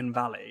 Silicon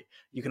Valley.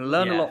 You can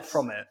learn a lot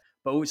from it,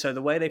 but also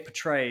the way they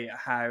portray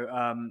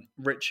how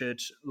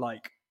Richard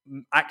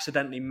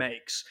accidentally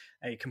makes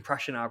a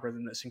compression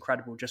algorithm that's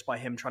incredible just by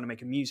him trying to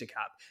make a music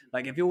app.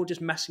 Like if you're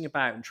just messing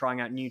about and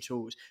trying out new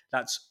tools,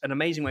 that's an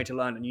amazing way to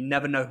learn, and you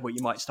never know what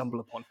you might stumble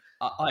upon.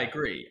 I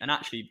agree. And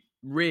actually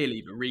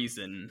really the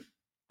reason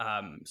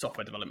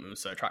software development was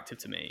so attractive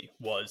to me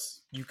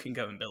was you can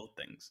go and build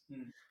things.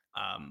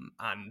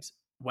 And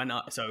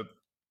so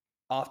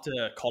after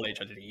college,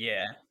 I did a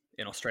year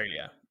in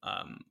Australia.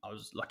 I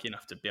was lucky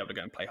enough to be able to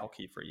go and play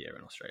hockey for a year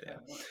in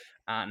Australia.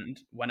 And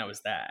when I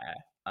was there,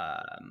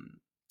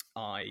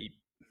 I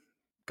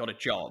got a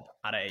job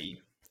at a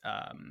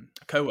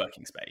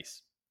co-working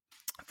space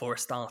for a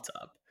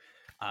startup.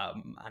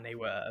 And they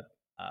were,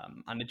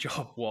 and the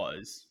job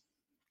was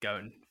go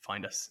and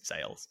find us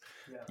sales,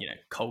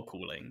 cold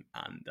calling,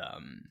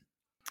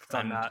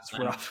 and that's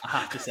rough. I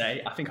have to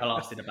say, I think I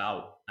lasted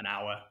about an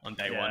hour on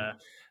day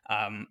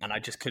one, and I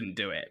just couldn't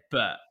do it.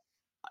 But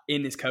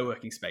in this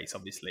co-working space,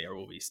 obviously, are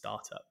all these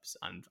startups,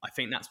 and I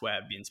think that's where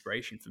the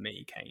inspiration for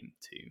me came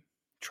to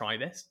try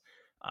this,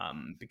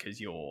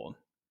 because all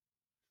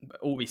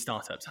these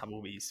startups have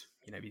all these,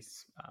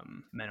 these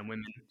men and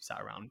women sat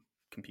around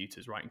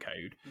computers writing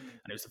code,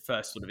 and it was the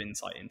first sort of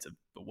insight into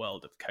the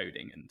world of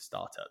coding and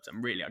startups,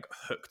 and really I got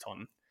hooked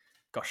on,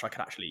 gosh, I could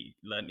actually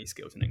learn these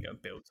skills and then go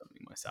and build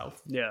something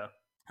myself.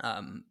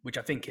 Which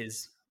I think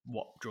is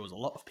what draws a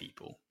lot of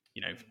people.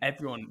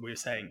 Everyone, we were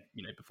saying,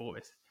 before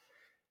this,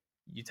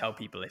 you tell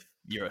people if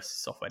you're a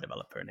software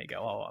developer and they go,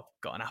 oh,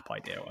 I've got an app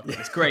idea, or I've got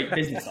this great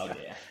business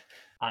idea.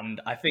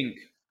 And I think,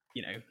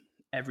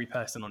 every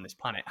person on this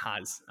planet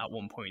has at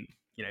one point,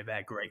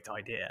 their great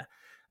idea.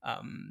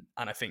 And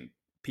I think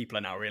people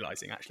are now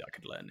realizing, actually, I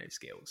could learn those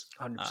skills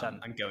 100%.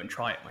 And go and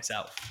try it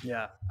myself.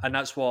 Yeah. And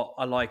that's what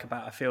I like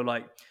about, I feel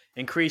like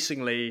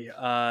increasingly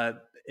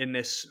in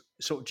this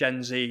sort of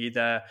Gen Z,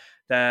 they're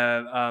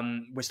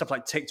with stuff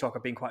like TikTok,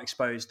 I've been quite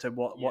exposed to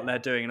what they're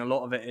doing. And a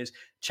lot of it is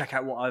check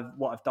out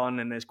what I've done,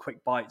 and there's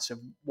quick bites of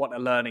what they're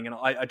learning. And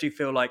I do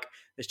feel like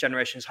this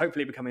generation is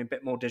hopefully becoming a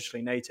bit more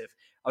digitally native.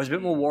 I was a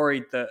bit more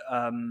worried that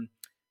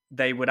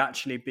they would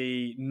actually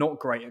be not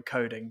great at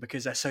coding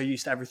because they're so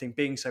used to everything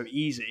being so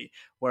easy.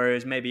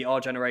 Whereas maybe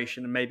our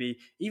generation, and maybe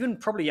even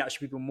probably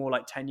actually people more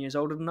like 10 years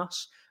older than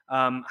us,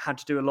 had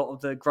to do a lot of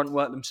the grunt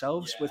work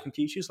themselves with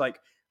computers. Like,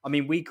 I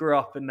mean, we grew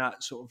up in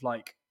that sort of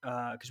like,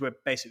 because we're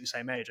basically the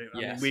same age. I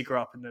mean, we grew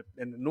up in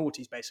the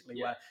noughties basically,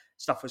 where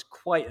stuff was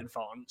quite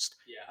advanced.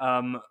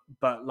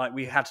 But like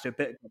we had to do a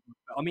bit.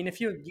 I mean,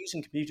 if you're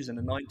using computers in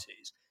the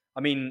 90s,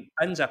 I mean,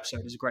 Ben's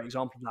episode is a great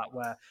example of that,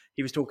 where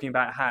he was talking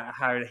about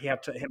how him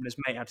and his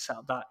mate had to set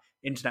up that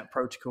internet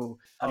protocol,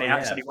 and Oh it yeah,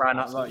 actually ran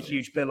up like a absolutely.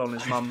 huge bill on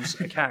his mum's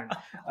account,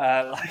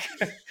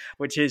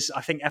 which is,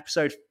 I think,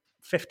 episode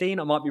 15.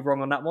 I might be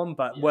wrong on that one,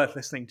 but worth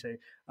listening to.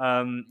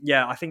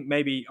 I think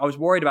maybe I was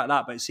worried about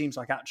that, but it seems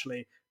like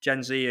actually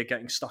Gen Z are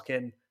getting stuck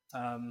in.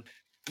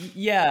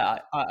 Yeah,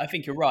 I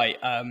think you're right.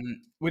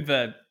 I'm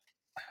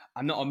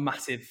not a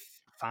massive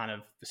fan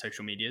of the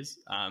social medias,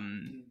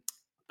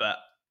 but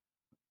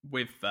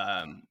with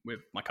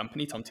my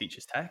company, Tom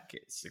Teaches Tech,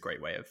 it's a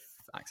great way of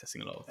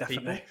accessing a lot of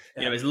Definitely, people.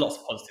 yeah. There's lots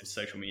of positive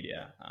social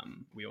media.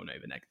 We all know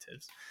the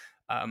negatives,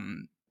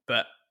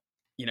 but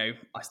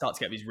I start to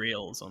get these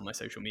reels on my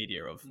social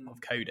media of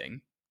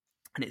coding,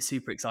 and it's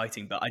super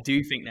exciting. But I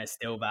do think there's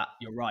still that.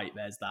 You're right.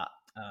 There's that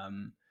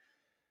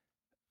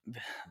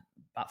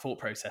that thought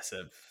process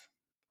of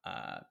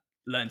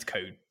learn to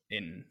code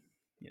in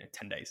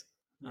 10 days,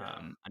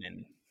 and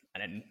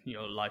then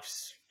your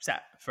life's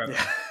set forever.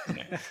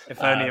 Yeah.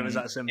 If only it was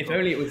that simple. If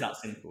only it was that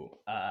simple.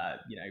 I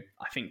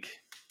think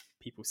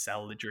people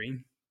sell the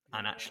dream,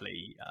 and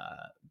actually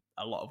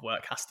a lot of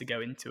work has to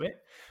go into it.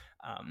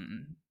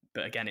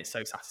 But again, it's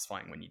so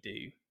satisfying when you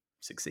do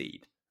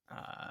succeed.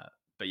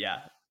 But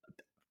yeah,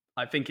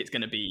 I think it's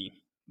going to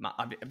be,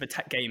 the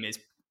tech game is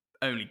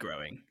only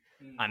growing,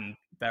 and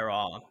there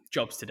are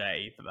jobs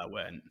today that there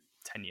weren't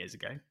 10 years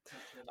ago.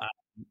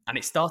 And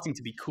it's starting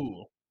to be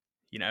cool,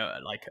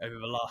 like over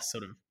the last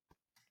sort of,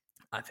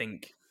 I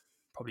think,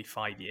 probably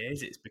 5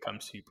 years, it's become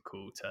super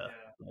cool to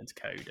learn to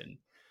code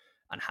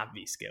and have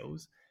these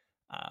skills.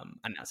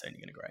 And that's only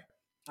going to grow.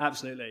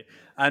 Absolutely.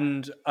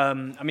 And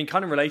I mean,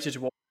 kind of related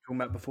to what we were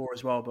talking about before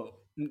as well, but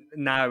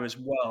now as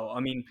well.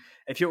 I mean,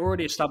 if you're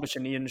already established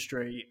in the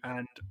industry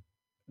and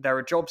there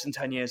are jobs in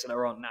 10 years that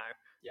there aren't now,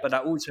 but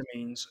that also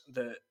means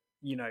that,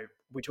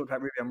 we talked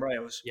about Ruby on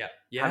Rails. Yeah.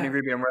 How many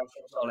Ruby on Rails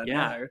jobs are there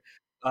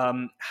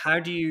now? How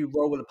do you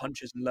roll with the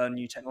punches and learn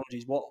new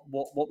technologies? What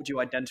would you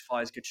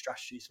identify as good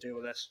strategies to deal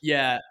with this?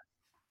 Yeah.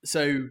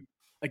 So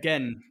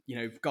again,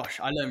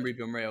 I learned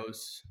Ruby on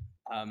Rails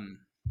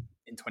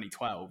in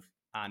 2012,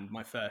 and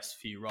my first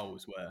few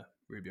roles were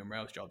Ruby on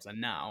Rails jobs,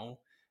 and now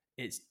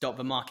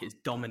the market is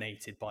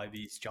dominated by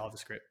these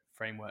JavaScript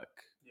framework,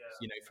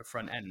 for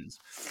front ends.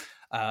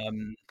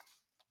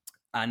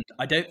 And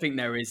I don't think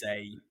there is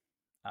a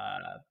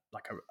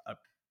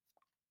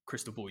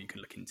crystal ball you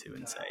can look into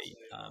and say,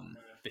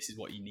 this is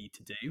what you need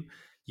to do.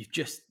 You've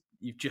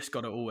just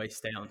got to always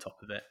stay on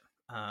top of it.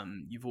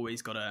 You've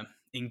always got to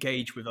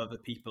engage with other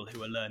people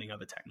who are learning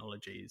other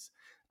technologies,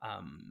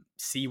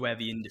 see where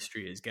the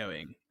industry is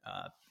going.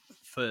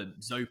 For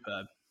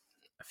Zopa,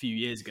 a few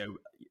years ago,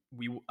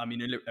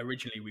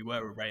 originally we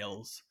were a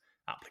Rails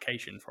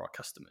application for our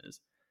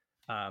customers.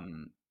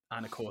 And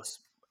of course,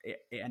 it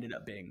ended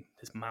up being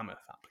this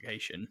mammoth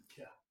application.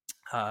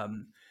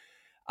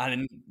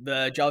 And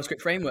the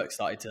JavaScript framework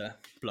started to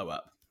blow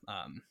up.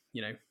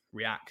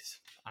 React,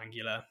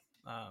 Angular,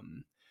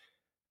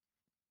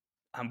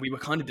 and we were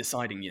kind of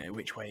deciding,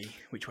 which way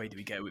do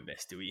we go with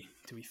this? Do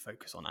we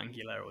focus on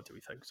Angular or do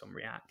we focus on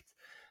React?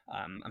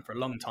 And for a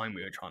long time,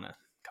 we were trying to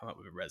come up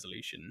with a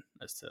resolution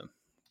as to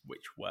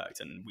which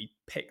worked, and we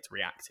picked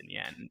React in the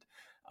end.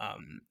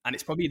 And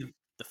it's probably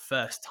the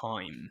first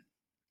time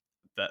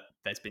that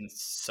there's been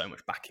so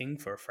much backing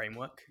for a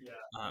framework.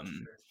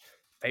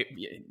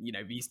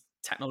 These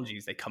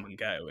technologies, they come and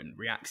go, and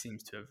React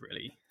seems to have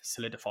really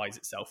solidified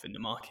itself in the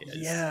market.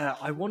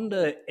 I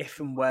wonder if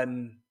and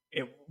when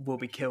it will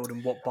be killed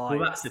and what by. Well,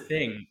 that's the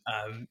thing.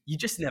 You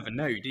just never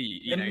know, do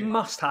you? It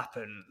must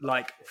happen.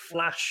 Like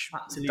Flash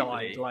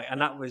died,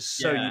 and that was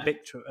so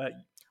ubiquitous.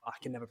 I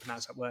can never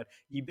pronounce that word.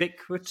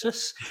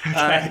 Ubiquitous.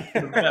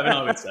 Better than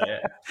I would say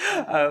it.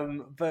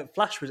 But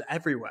Flash was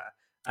everywhere,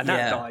 and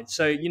that died.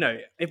 So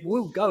it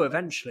will go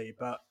eventually,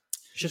 but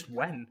it's just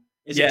when.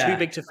 Is it too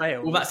big to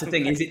fail? Well, that's the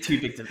thing. Is it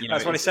too big to?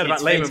 That's what I said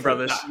about Lehman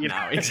Brothers.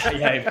 Yeah,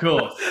 of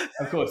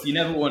course. You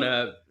never want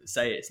to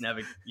say it's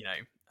never,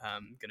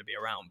 going to be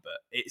around, but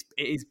it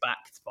is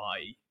backed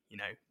by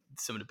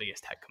some of the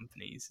biggest tech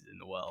companies in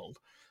the world.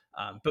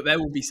 But there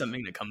will be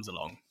something that comes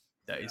along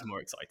that is more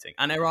exciting,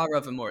 and there are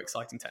other more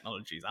exciting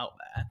technologies out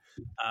there,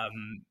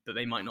 but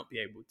they might not be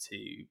able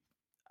to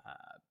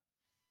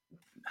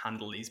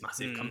handle these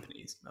massive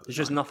companies. There's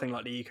just nothing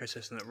like the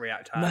ecosystem that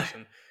React has,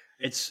 and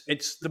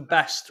it's the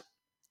best.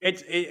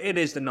 It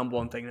is the number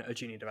one thing that a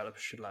junior developer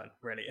should learn,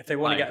 really. If they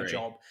want to get a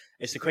job,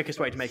 it's the quickest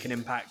way to make an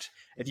impact.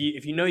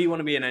 If you know you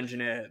want to be an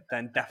engineer,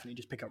 then definitely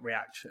just pick up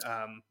React.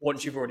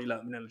 Once you've already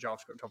learned vanilla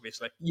JavaScript,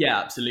 obviously. Yeah,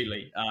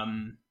 absolutely.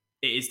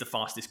 It is the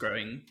fastest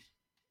growing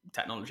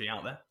technology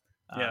out there,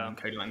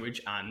 coding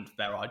language, and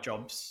there are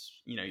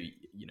jobs,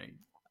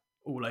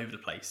 all over the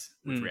place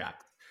with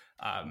React.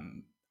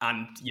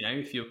 And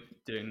if you're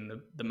doing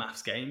the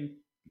maths game,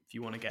 if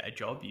you want to get a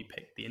job, you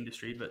pick the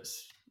industry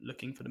that's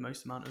looking for the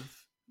most amount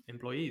of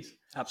employees.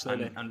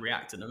 Absolutely. And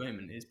React at the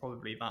moment is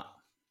probably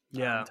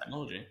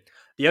technology.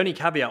 The only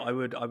caveat I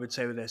would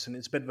say with this, and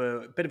it's a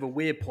bit of a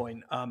weird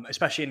point,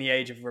 especially in the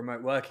age of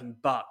remote working,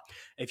 but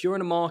if you're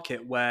in a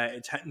market where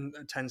it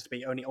tends to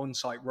be only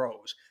on-site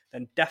roles,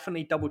 then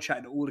definitely double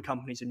check that all the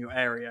companies in your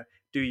area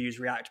do use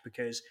React,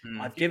 because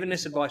I've given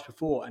this advice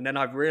before, and then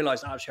I've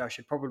realized actually I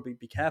should probably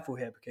be careful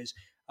here, because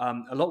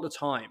a lot of the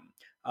time,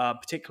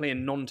 particularly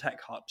in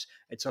non-tech hubs,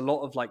 it's a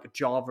lot of like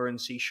Java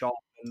and C#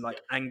 and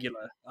like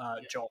Angular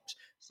jobs.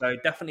 So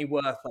definitely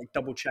worth like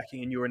double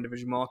checking in your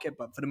individual market.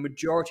 But for the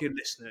majority of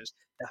listeners,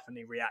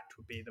 definitely React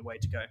would be the way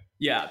to go.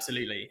 Yeah,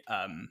 absolutely.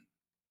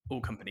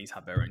 All companies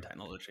have their own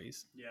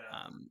technologies.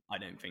 I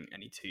don't think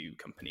any two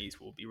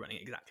companies will be running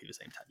exactly the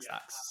same tech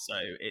stacks. So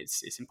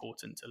it's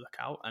important to look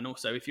out. And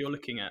also, if you're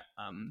looking at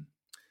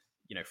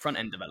front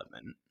end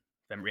development,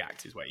 then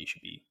React is where you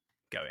should be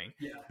going.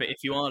 But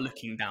if you are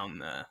looking down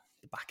the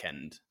back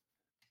end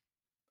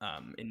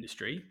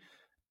industry,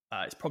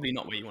 it's probably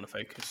not where you want to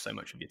focus so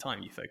much of your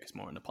time. You focus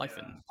more on the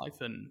Python.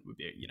 Python would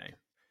be,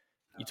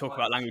 you talk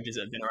about languages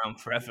that have been around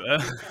forever.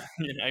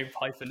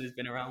 Python has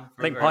been around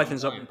for I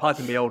think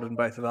Python be older than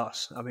both of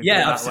us. I mean,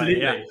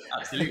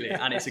 absolutely.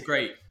 And it's a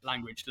great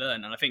language to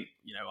learn. And I think,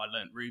 I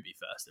learned Ruby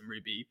first, and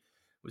Ruby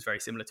was very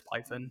similar to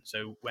Python.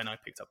 So when I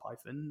picked up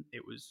Python,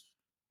 it was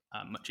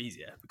much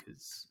easier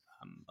because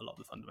a lot of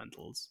the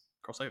fundamentals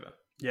cross over.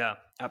 Yeah,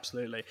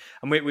 absolutely.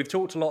 And we've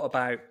talked a lot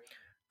about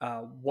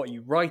what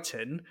you write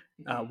in,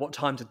 what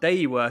times of day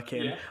you work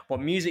in, what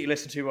music you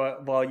listen to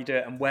while you do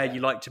it, and where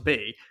you like to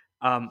be.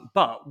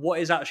 But what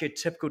is actually a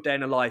typical day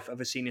in the life of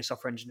a senior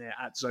software engineer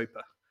at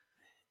Zopa?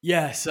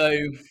 Yeah, so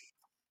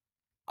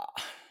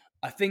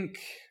I think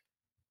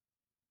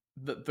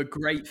the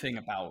great thing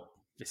about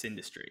this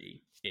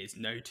industry is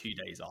no 2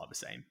 days are the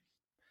same.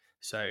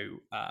 So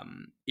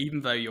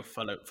even though you're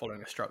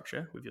following a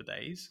structure with your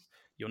days,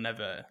 you're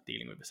never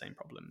dealing with the same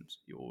problems.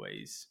 You're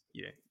always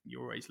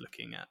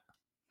looking at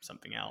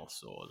something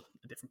else, or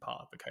a different part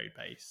of the code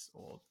base,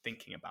 or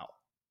thinking about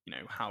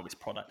how this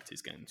product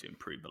is going to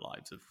improve the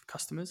lives of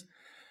customers.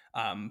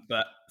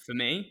 But for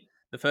me,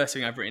 the first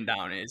thing I've written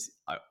down is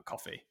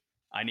coffee.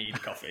 I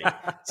need coffee.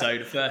 So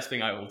the first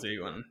thing I will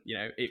do, when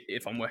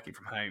if I'm working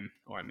from home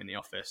or I'm in the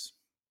office,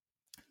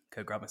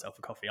 go grab myself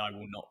a coffee. I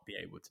will not be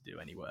able to do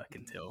any work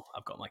until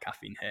I've got my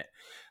caffeine hit.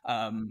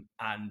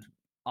 And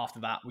after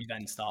that, we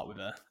then start with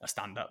a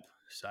stand-up.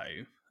 So,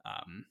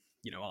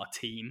 our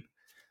team,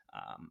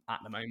 at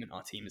the moment,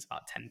 our team is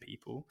about 10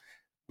 people.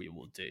 We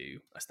will do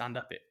a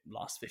stand-up. It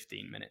lasts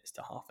 15 minutes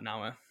to half an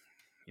hour.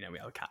 We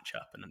have a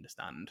catch-up and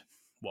understand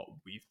what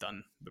we've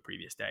done the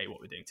previous day, what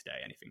we're doing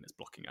today, anything that's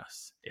blocking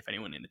us, if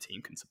anyone in the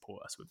team can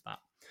support us with that.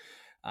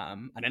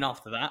 And then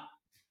after that,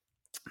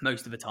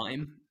 most of the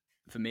time,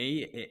 for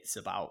me, it's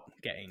about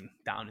getting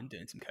down and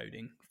doing some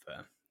coding.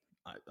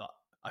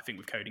 I think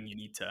with coding, you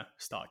need to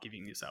start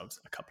giving yourselves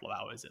a couple of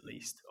hours at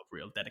least of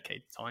real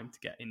dedicated time to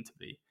get into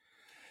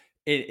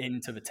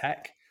the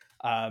tech.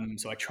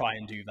 So I try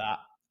and do that.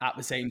 At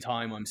the same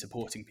time, I'm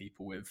supporting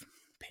people with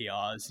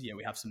PRs.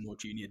 We have some more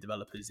junior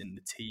developers in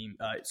the team,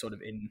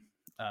 in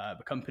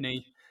the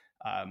company,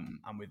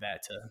 and we're there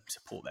to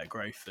support their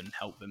growth and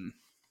help them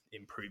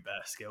improve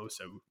their skills.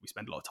 So we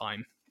spend a lot of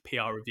time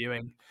PR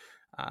reviewing.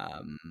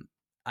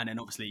 And then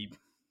obviously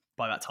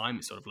by that time,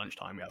 it's sort of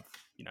lunchtime. We have,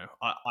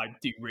 I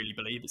do really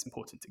believe it's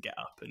important to get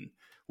up and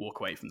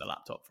walk away from the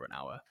laptop for an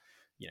hour,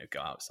 go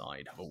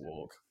outside, have a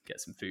walk, get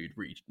some food,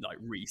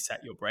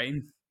 reset your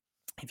brain.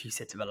 If you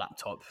sit at a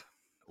laptop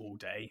all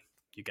day,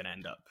 you're going to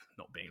end up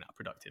not being that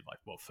productive.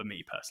 Well, for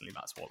me personally,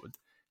 that's what would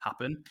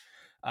happen.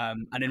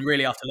 And then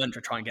really after lunch,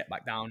 I try and get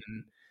back down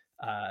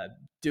and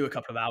do a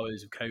couple of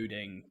hours of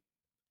coding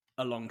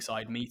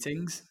alongside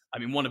meetings. I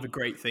mean, one of the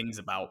great things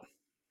about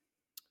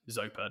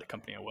Zopa, the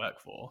company I work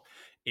for,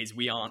 is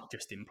we aren't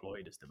just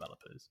employed as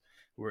developers.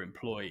 We're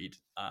employed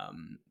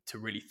to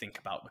really think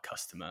about the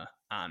customer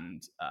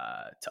and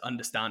to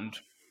understand,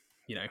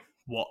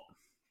 what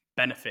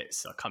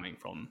benefits are coming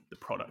from the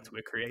product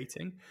we're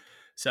creating.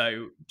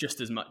 So just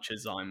as much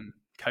as I'm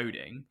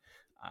coding,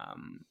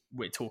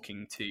 we're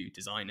talking to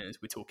designers,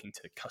 we're talking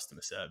to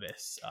customer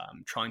service,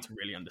 trying to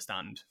really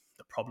understand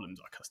the problems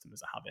our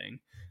customers are having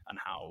and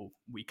how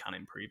we can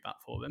improve that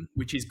for them,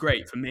 which is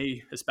great for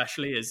me,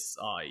 especially as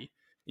I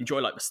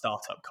enjoy the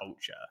startup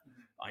culture.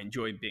 I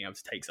enjoy being able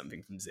to take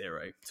something from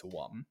 0 to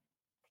 1,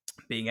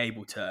 being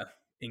able to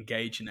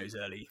engage in those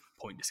early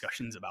point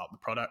discussions about the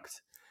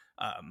product,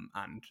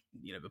 and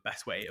the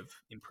best way of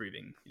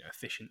improving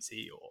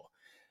efficiency, or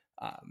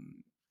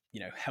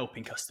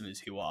helping customers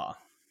who are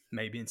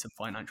maybe in some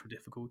financial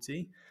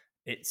difficulty.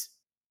 It's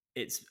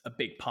a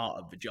big part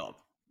of the job.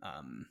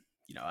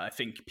 I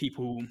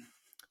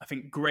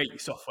think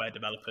great software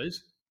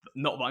developers,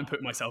 not that I'm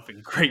putting myself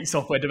in great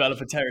software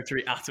developer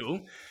territory at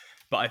all,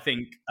 but I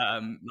think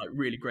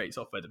really great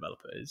software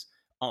developers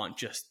aren't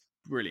just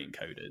brilliant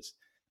coders.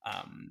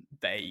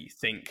 They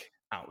think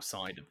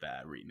outside of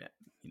their remit.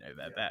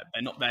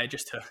 They're not there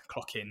just to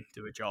clock in,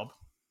 do a job,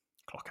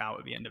 clock out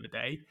at the end of the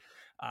day.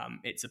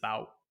 It's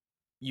about,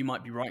 you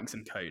might be writing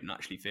some code and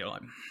actually feel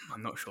like,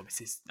 I'm not sure this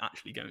is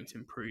actually going to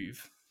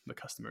improve the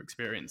customer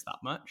experience that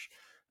much,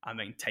 and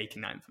then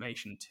taking that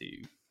information to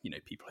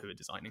people who are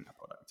designing that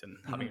product and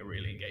having a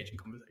really engaging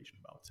conversation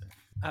about it.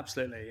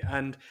 Absolutely.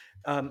 And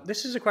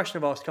this is a question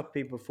I've asked a couple of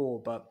people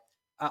before, but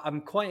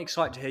I'm quite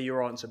excited to hear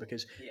your answer,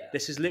 because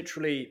this is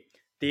literally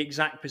the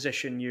exact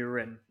position you were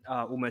in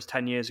almost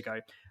 10 years ago.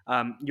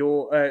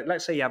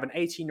 Let's say you have an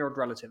 18-year-old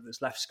relative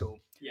that's left school,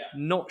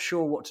 not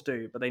sure what to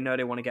do, but they know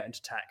they want to get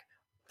into tech,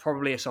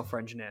 probably a software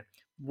engineer.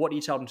 What do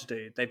you tell them to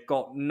do? They've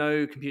got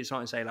no computer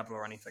science A level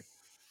or anything.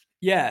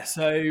 Yeah,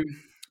 so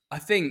I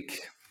think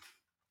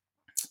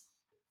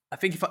if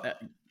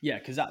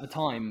because at the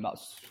time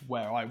that's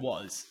where I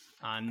was,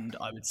 and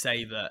I would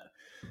say that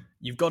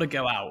you've got to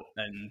go out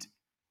and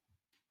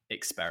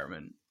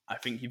experiment. I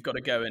think you've got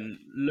to go and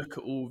look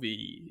at all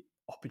the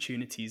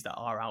opportunities that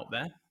are out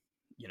there,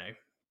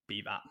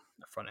 be that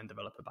a front-end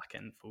developer,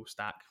 back-end, full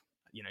stack,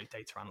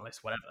 data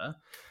analyst, whatever,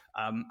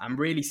 and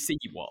really see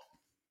what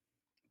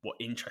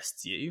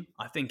interests you.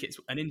 I think it's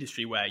an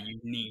industry where you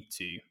need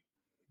to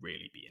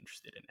really be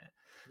interested in it,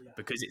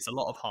 because it's a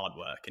lot of hard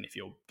work, and if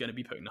you're going to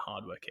be putting the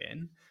hard work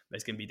in,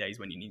 there's going to be days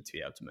when you need to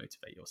be able to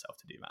motivate yourself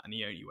to do that, and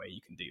the only way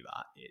you can do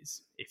that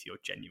is if you're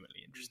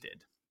genuinely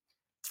interested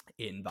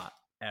in that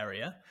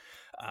area.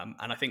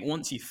 And I think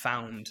once you've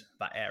found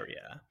that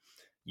area,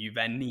 you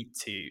then need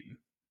to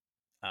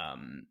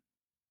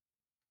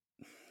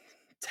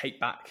take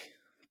back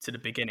to the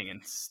beginning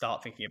and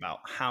start thinking about,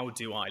 how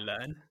do I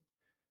learn?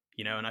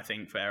 And I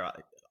think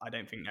I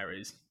don't think there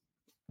is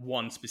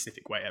one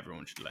specific way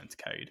everyone should learn to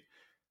code.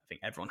 I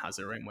think everyone has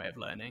their own way of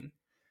learning.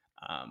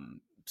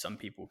 Some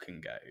people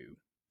can go,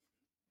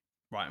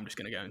 right, I'm just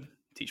going to go and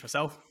teach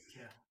myself,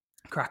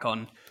 crack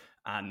on.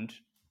 And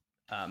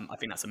I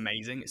think that's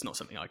amazing. It's not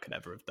something I could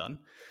ever have done.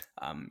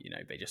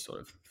 They just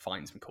sort of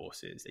find some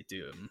courses, they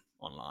do them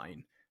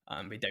online.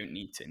 They don't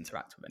need to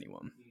interact with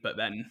anyone. But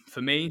then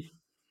for me,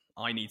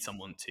 I need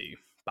someone to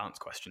bounce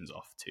questions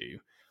off to.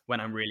 When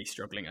I'm really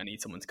struggling, I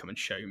need someone to come and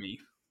show me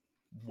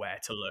where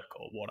to look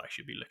or what I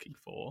should be looking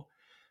for.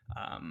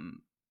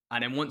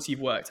 And then once you've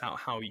worked out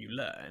how you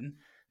learn,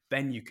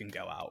 then you can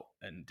go out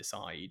and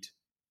decide,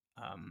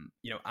 am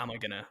I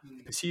going to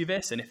pursue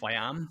this? And if I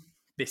am,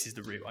 this is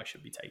the route I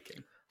should be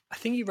taking. I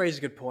think you raised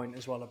a good point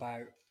as well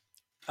about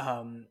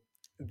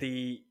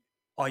the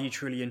 "are you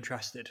truly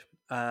interested"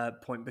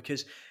 point,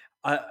 because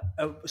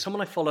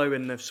someone I follow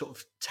in the sort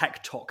of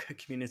tech talk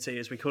community,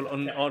 as we call it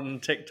on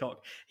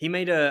TikTok, he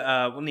made one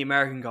of the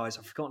American guys,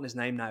 I've forgotten his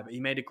name now, but he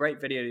made a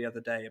great video the other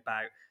day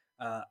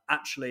about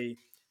actually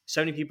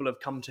so many people have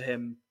come to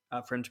him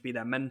for him to be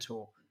their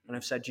mentor and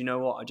have said, you know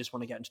what, I just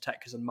want to get into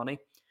tech because of money.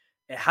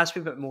 It has to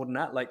be a bit more than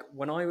that. Like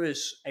when I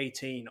was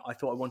 18, I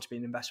thought I wanted to be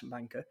an investment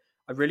banker.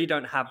 I really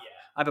don't have,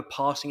 I have a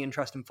passing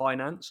interest in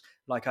finance.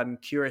 Like I'm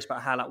curious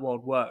about how that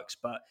world works,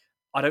 but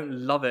I don't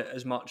love it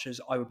as much as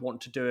I would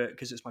want to do it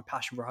because it's my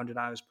passion for 100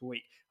 hours per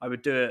week. I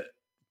would do it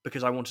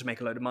because I want to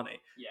make a load of money.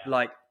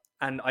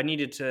 And I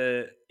needed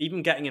to,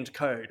 even getting into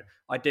code,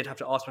 I did have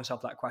to ask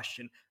myself that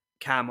question.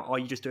 Cam, are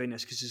you just doing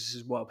this because this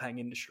is a well-paying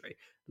industry?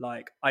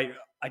 Like I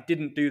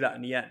didn't do that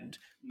in the end,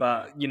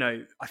 but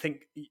I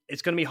think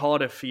it's going to be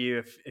harder for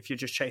you if you're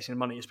just chasing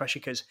money,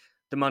 especially because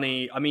the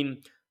money,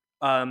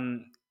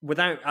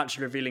 without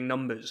actually revealing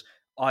numbers,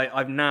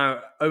 I've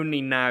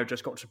only now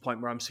just got to the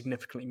point where I'm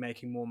significantly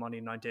making more money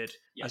than I did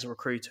as a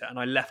recruiter, and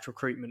I left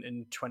recruitment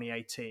in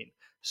 2018.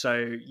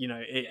 So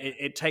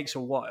it takes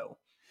a while.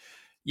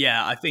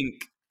 Yeah, I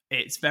think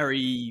it's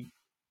very,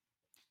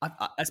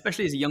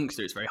 especially as a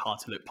youngster, it's very hard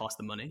to look past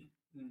the money.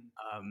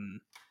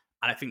 And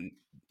I think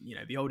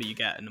the older you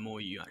get and the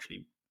more you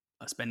actually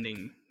are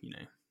spending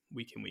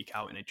week in, week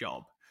out in a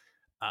job,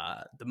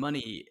 the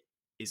money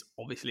is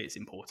obviously it's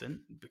important,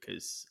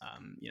 because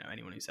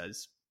anyone who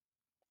says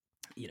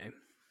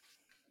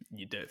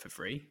you do it for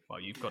free, well,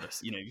 you've got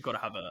to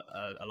have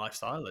a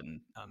lifestyle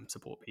and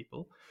support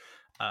people.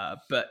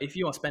 But if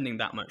you are spending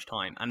that much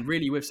time, and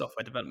really with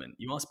software development,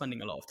 you are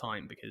spending a lot of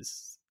time,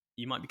 because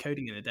you might be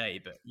coding in a day,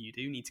 but you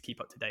do need to keep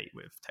up to date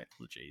with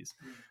technologies.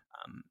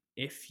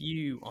 If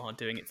you are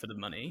doing it for the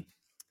money,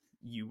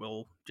 you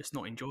will just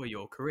not enjoy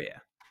your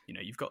career.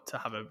 You've got to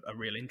have a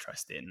real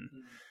interest in,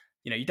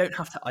 you don't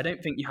have to, I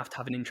don't think you have to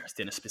have an interest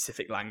in a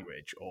specific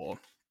language or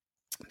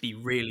be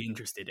really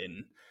interested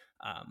in,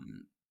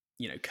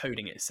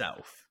 coding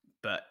itself.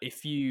 But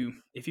if you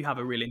have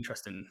a real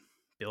interest in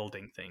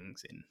building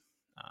things, in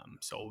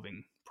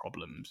solving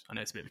problems, I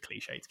know it's a bit of a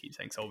cliche to keep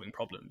saying solving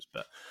problems,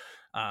 but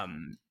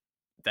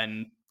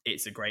then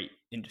it's a great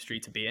industry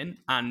to be in.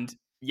 And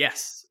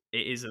yes,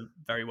 it is a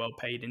very well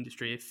paid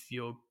industry if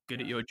you're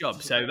good at your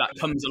job. So that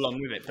comes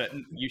along with it. But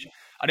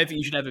I don't think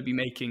you should ever be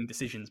making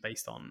decisions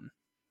based on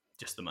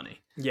just the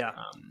money. Yeah,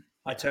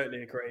 I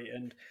totally agree.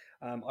 And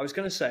I was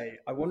going to say,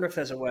 I wonder if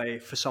there's a way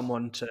for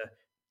someone to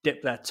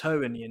dip their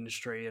toe in the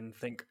industry and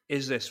think,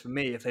 is this for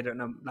me, if they don't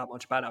know that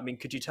much about it? I mean,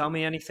 could you tell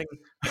me anything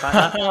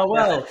about that?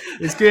 Well,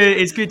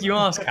 it's good you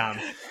ask, Cam.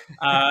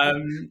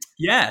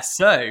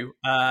 So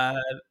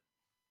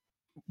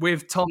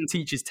with Tom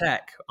Teaches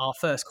Tech, our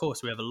first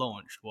course we ever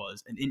launched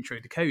was an intro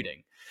to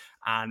coding.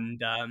 And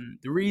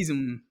the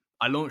reason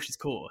I launched this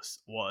course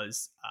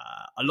was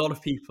a lot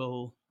of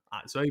people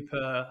at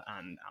Zopa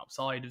and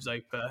outside of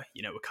Zopa,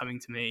 were coming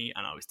to me,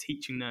 and I was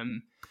teaching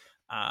them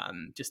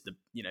just the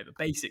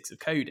basics of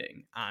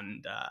coding.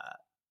 And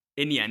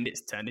in the end,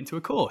 it's turned into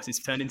a course.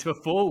 It's turned into a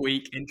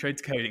 4-week intro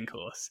to coding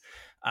course,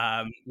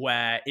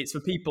 where it's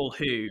for people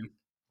who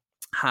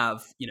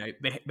have,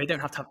 they don't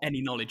have to have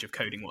any knowledge of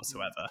coding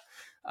whatsoever.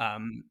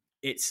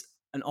 It's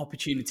an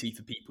opportunity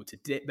for people to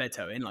dip their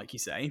toe in, like you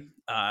say,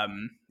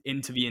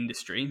 into the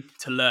industry,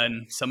 to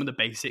learn some of the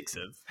basics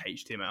of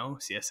HTML,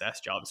 CSS,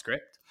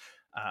 JavaScript,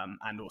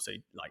 and also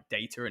like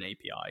data and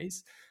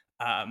APIs,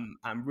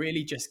 and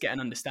really just get an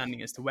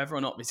understanding as to whether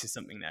or not this is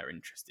something they're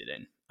interested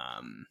in.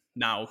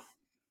 Now,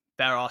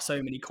 there are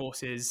so many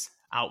courses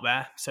out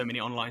there, so many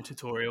online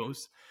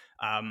tutorials,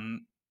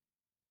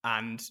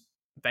 and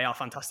they are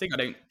fantastic. I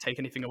don't take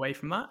anything away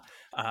from that.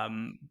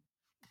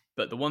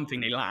 But the one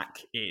thing they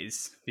lack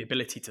is the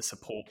ability to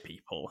support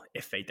people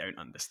if they don't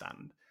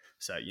understand.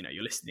 So,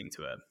 you're listening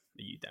to a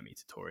Udemy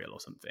tutorial or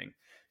something.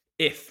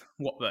 If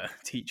what the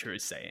teacher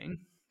is saying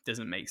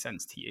doesn't make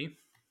sense to you,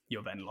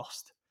 you're then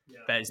lost. Yeah.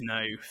 There's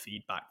no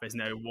feedback. There's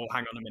no, well,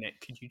 hang on a minute,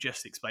 could you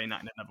just explain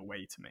that in another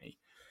way to me?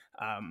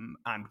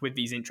 And with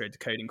these intro to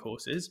coding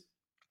courses,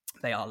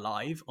 they are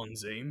live on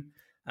Zoom,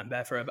 and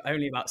they're for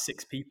only about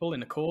 6 people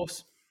in the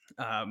course.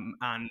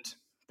 And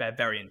they're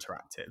very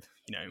interactive.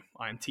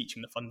 I am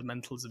teaching the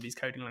fundamentals of these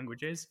coding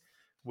languages.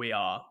 We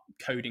are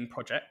coding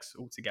projects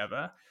all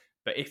together.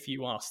 But if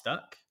you are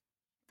stuck,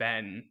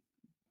 then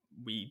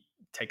we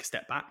take a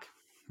step back,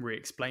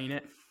 re-explain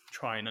it,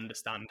 try and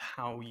understand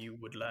how you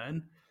would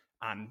learn,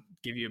 and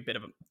give you a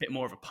bit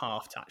more of a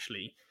path to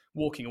actually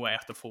walking away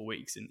after 4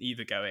 weeks and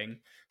either going,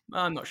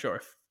 I'm not sure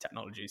if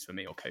technology is for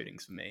me or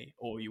coding's for me,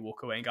 or you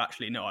walk away and go,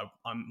 actually, no,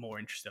 I'm more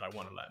interested. I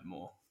want to learn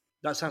more.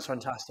 That sounds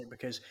fantastic,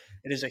 because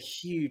it is a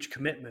huge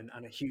commitment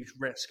and a huge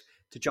risk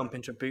to jump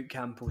into a boot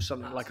camp or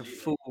something. Absolutely. Like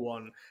a full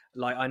one.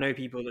 Like, I know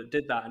people that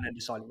did that and then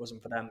decided it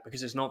wasn't for them,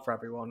 because it's not for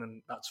everyone,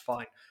 and that's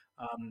fine.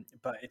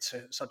 But it's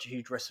such a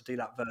huge risk to do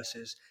that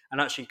versus, and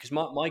actually, because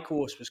my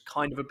course was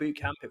kind of a boot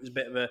camp, it was a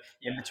bit of a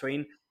in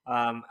between.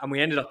 And we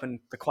ended up in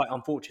the quite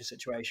unfortunate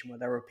situation where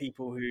there were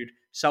people who'd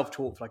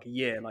self-taught for like a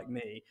year, like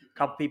me. A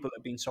couple of people that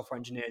had been software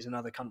engineers in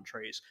other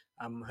countries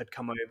had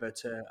come over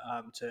to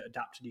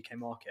adapt to the UK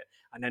market,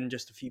 and then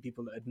just a few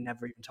people that had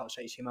never even touched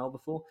HTML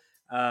before.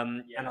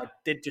 And I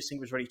did just think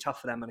it was really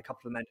tough for them, and a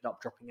couple of them ended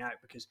up dropping out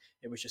because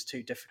it was just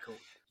too difficult.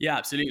 Yeah,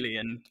 absolutely.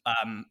 And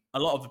a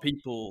lot of the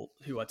people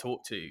who I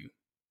talk to,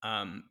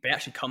 they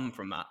actually come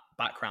from that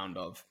background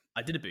of,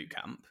 I did a boot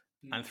camp,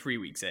 and 3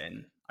 weeks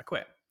in, I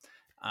quit.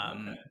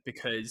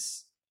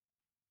 Because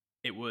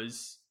it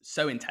was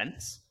so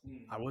intense.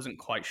 I wasn't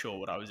quite sure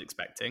what I was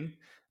expecting.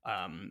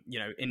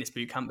 In this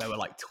boot camp, there were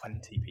like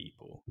 20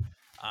 people.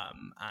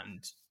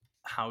 And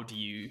how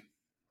do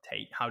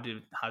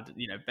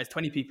there's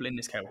 20 people in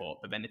this cohort,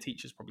 but then the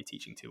teacher's probably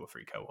teaching 2 or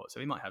 3 cohorts. So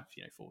we might have,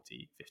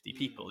 40, 50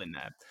 people in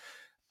there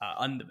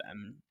under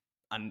them.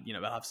 And,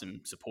 they'll have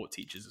some support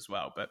teachers as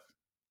well, but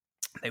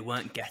they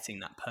weren't getting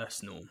that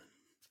personal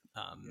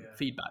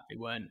feedback. They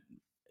weren't,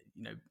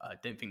 I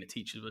don't think the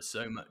teachers were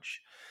so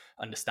much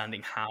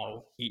understanding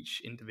how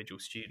each individual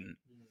student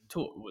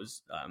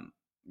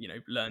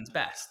learns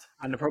best.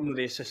 And the problem with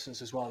the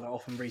assistants as well, they're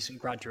often recent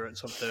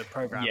graduates of the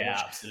program.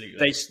 Yeah, absolutely.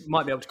 They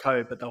might be able to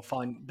code, but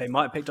they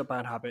might have picked up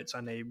bad habits,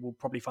 and they will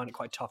probably find it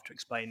quite tough to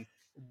explain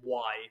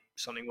why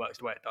something works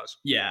the way it does.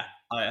 Yeah,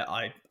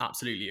 I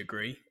absolutely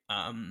agree.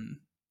 And,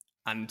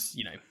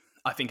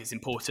 I think it's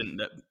important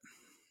that,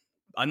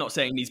 I'm not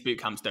saying these boot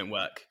camps don't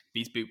work.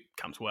 These boot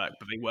camps work,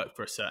 but they work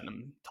for a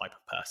certain type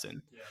of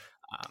person. Yeah.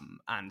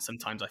 And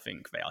sometimes I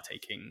think they are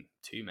taking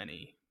too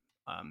many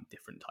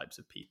different types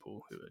of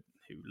people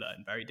who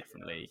learn very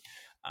differently.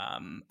 Yeah.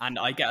 And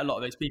I get a lot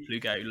of those people who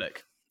go,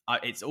 look,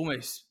 it's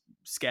almost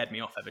scared me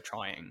off ever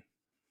trying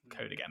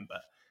code again.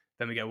 But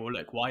then we go, well,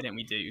 look, why don't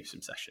we do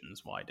some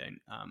sessions? Why don't,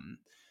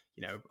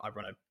 I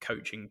run a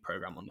coaching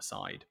program on the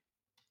side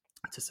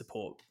to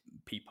support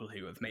people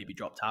who have maybe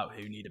dropped out,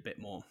 who need a bit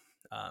more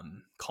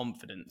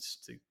confidence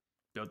to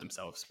build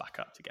themselves back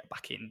up, to get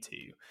back into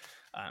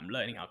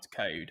learning how to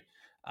code.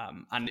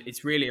 And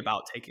it's really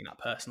about taking that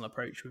personal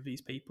approach with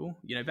these people.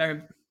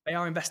 They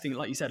are investing,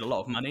 like you said, a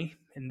lot of money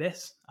in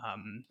this.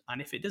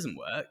 And if it doesn't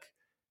work,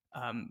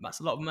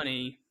 that's a lot of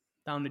money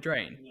down the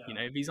drain.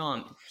 Yeah. These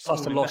aren't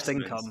plus the lost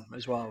income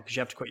as well, because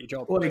you have to quit your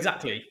job. Well,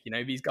 exactly.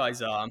 These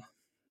guys are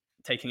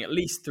taking at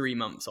least 3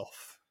 months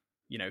off,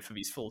 for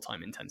these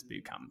full-time intense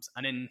boot camps.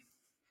 And then,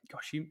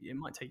 gosh, it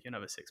might take you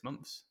another 6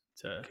 months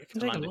to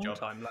land a long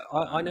time. Like,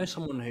 I know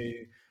someone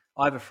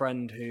I have a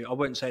friend who, I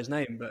won't say his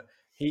name, but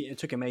it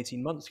took him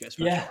 18 months to get his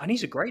first job, and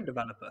he's a great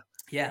developer.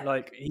 Yeah.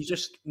 Like, he's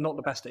just not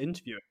the best at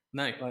interviewing.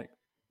 No.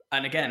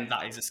 And again,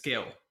 that is a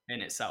skill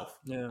in itself.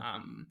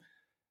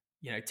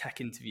 Yeah.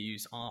 Tech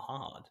interviews are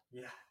hard.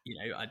 Yeah.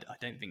 I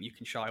don't think you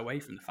can shy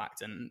away from the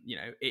fact, and,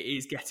 it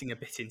is getting a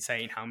bit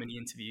insane how many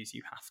interviews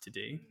you have to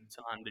do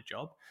to land a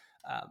job.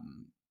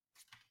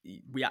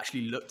 We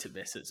actually looked at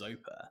this at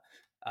Zopa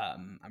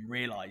and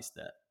realized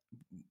that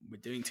we're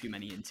doing too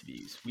many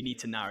interviews. We need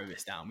to narrow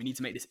this down. We need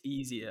to make this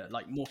easier,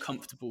 like more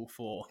comfortable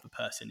for the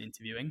person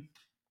interviewing.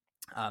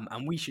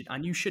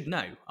 And you should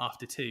know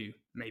after 2,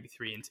 maybe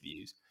 3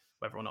 interviews,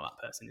 whether or not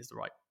that person is the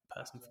right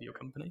person for your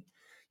company.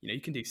 You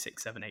can do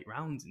 6, 7, 8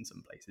 rounds in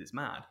some places. It's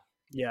mad.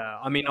 Yeah,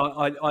 I mean,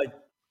 I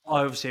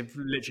obviously have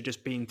literally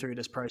just been through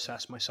this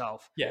process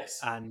myself. Yes.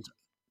 And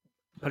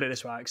put it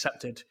this way, I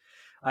accepted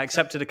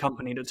a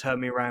company that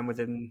turned me around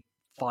within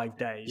 5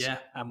 days. Yeah.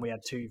 And we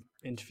had 2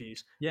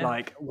 interviews.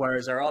 Yeah.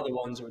 Whereas there are other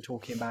ones that we're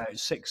talking about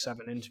 6,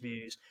 7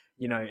 interviews,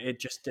 it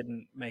just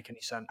didn't make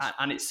any sense.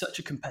 And it's such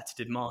a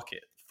competitive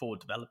market for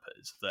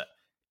developers that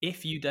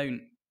if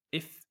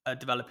a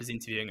developer's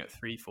interviewing at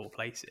 3, 4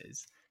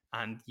 places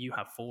and you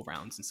have 4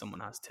 rounds and someone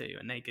has 2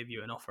 and they give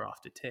you an offer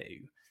after 2,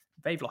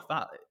 they've lost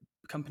that.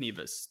 The company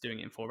that's doing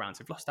it in 4 rounds,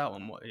 they've lost out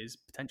on what is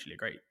potentially a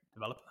great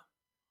developer.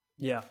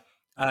 Yeah,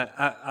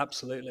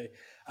 absolutely.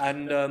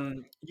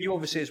 And you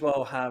obviously as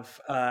well have,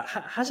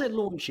 has it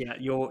launched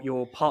yet,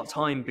 your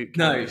part-time bootcamp?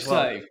 No, as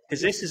well? so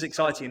because this is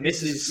exciting.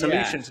 This is the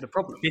solution to the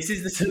problem. This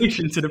is the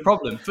solution to the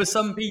problem for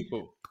some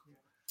people.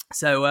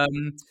 So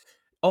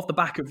off the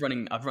back of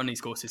I've run these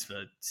courses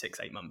for 6,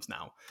 8 months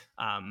now,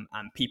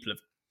 and people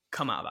have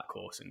come out of that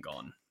course and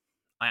gone,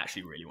 I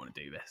actually really want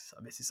to do this.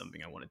 This is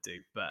something I want to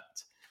do, but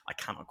I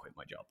cannot quit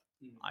my job.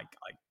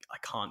 I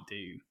can't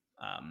do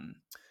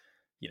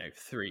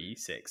 3,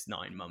 6,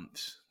 9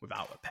 months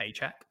without a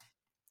paycheck.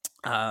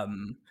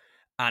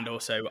 And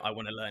also I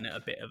want to learn at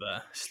a bit of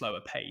a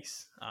slower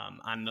pace.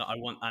 And I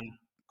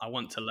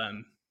want to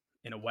learn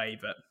in a way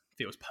that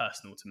feels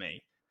personal to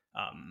me.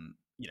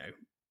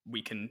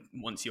 We can,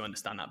 once you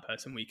understand that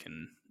person, we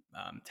can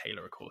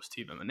tailor a course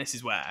to them. And this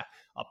is where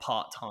our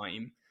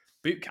part-time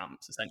boot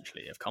camps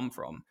essentially have come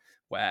from,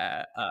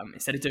 where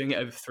instead of doing it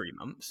over 3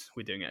 months,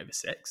 we're doing it over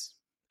 6.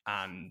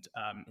 And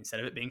instead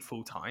of it being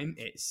full-time,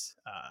 it's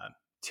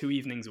 2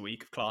 evenings a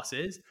week of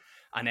classes.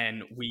 And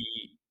then we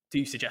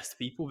do suggest to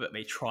people that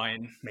they try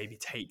and maybe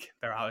take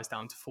their hours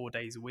down to 4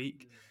 days a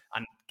week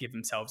and give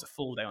themselves a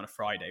full day on a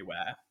Friday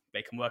where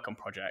they can work on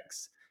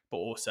projects, but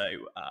also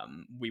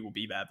we will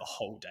be there the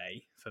whole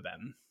day for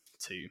them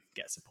to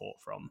get support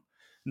from.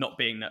 Not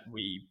being that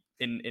we,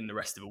 in the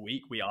rest of the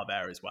week, we are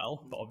there as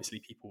well, but obviously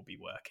people will be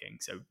working.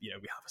 So, we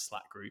have a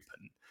Slack group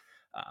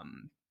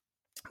and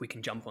we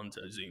can jump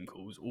onto Zoom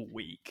calls all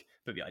week.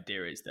 But the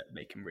idea is that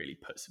they can really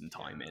put some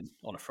time in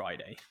on a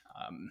Friday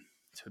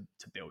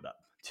to build up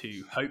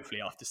to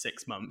hopefully after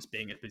 6 months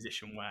being in a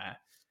position where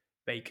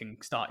they can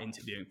start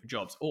interviewing for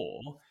jobs, or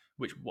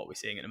what we're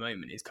seeing at the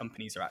moment is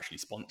companies are actually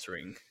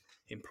sponsoring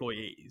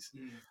employees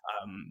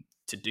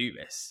to do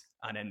this,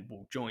 and then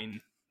will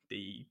join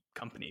the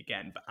company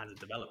again, but as a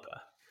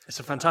developer. It's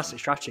a fantastic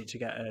strategy to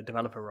get a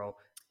developer role,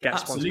 get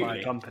sponsored by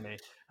a company.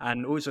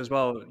 And also as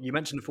well, you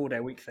mentioned the 4-day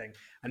week thing.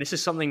 And this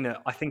is something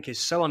that I think is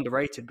so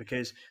underrated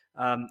because,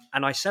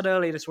 and I said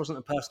earlier, this wasn't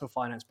a personal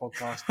finance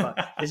podcast, but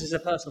this is a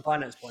personal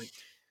finance point.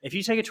 If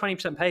you take a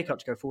 20% pay cut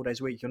to go 4 days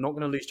a week, you're not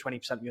going to lose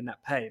 20% of your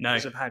net pay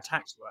because of how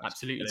tax works.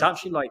 Absolutely. It's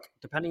actually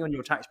depending on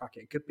your tax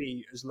bracket, it could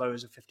be as low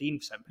as a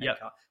 15% pay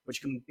cut,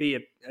 which can be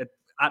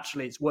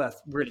actually it's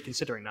worth really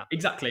considering that.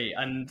 Exactly.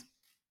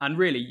 And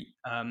really,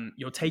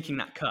 you're taking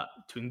that cut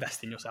to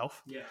invest in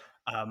yourself. Yeah.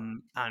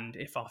 And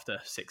if after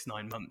 6,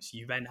 9 months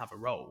you then have a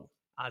role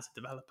as a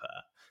developer,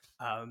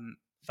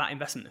 that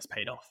investment has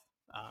paid off.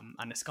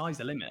 And the sky's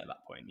the limit at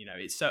that point.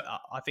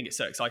 I think it's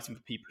so exciting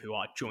for people who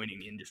are joining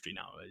the industry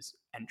now as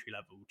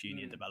entry-level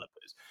junior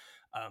developers,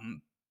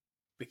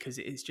 because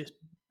it is just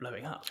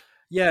blowing up.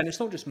 Yeah, and it's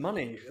not just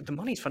money. The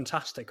money's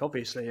fantastic,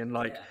 obviously, and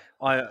I'm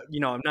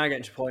now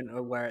getting to a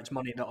point where it's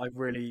money that I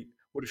really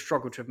would have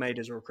struggled to have made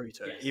as a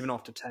recruiter, even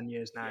after 10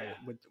 years now.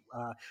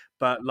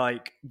 But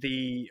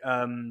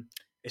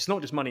it's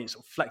not just money; it's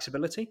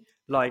flexibility.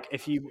 Like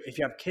if you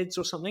have kids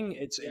or something,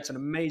 it's an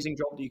amazing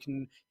job that you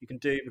can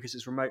do because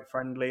it's remote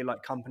friendly.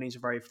 Like companies are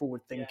very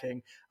forward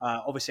thinking.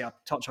 Obviously, I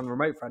touch on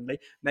remote friendly.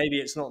 Maybe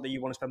it's not that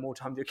you want to spend more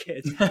time with your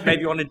kids.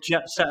 Maybe you want to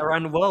jet set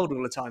around the world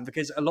all the time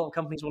because a lot of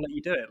companies will let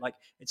you do it. Like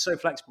it's so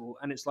flexible,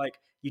 and it's like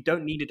you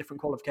don't need a different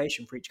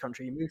qualification for each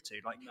country you move to.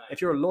 Like if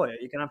you're a lawyer,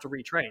 you're gonna have to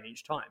retrain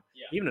each time.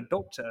 Even a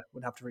doctor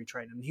would have to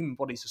retrain, and the human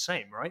body's the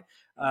same, right?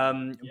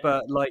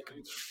 But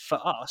for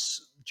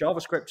us,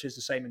 JavaScript is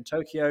the same in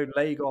Tokyo,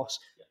 Lagos,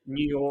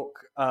 New York,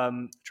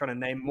 trying to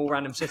name more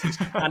random cities,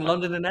 and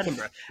London and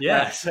Edinburgh.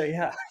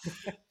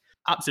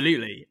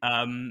 Absolutely.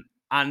 And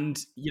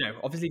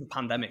obviously the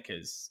pandemic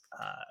has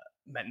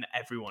meant that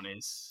everyone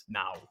is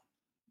now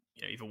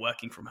either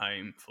working from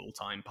home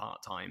full-time,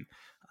 part-time.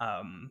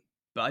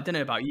 But I don't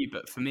know about you,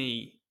 but for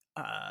me,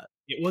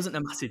 it wasn't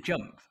a massive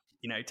jump.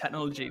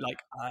 Technology,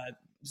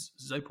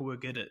 Zopa were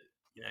good at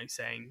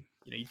saying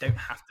you don't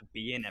have to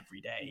be in every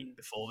day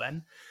before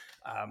then,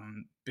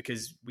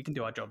 because we can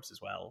do our jobs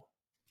as well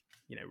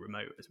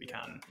remote as we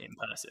can in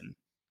person.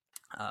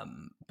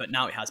 But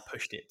now it has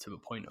pushed it to a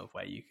point of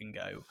where you can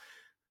go,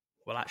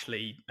 well,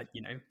 actually, I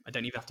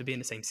don't even have to be in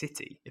the same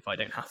city if I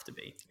don't have to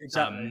be.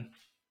 Exactly.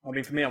 I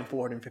mean, for me, I'm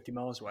 450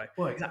 miles away.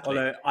 Well, exactly.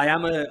 Although I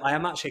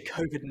am actually a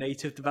COVID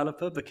native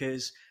developer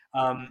because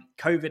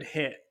COVID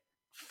hit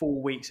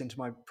 4 weeks into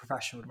my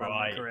professional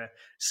development career,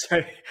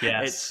 so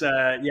Yes. it's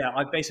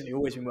I've basically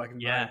always been working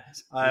from home.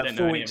 So you don't know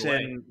 4 any weeks other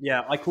way. in,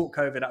 I caught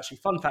COVID. Actually,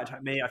 fun fact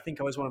about me, I think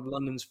I was one of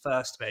London's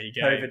first There you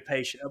go. COVID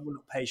patient, well,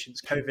 not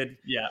patients, COVID,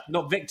 Yeah.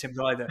 not victims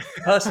either,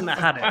 person that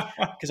had it,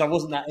 because I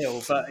wasn't that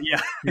ill. But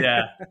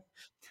yeah,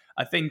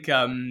 I think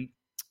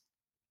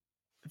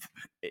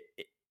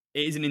it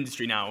is an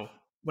industry now.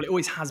 Well, it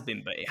always has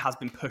been, but it has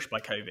been pushed by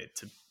COVID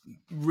to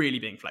really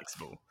being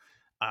flexible.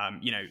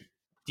 You know,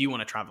 do you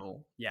want to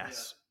travel?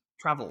 Yes,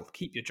 travel.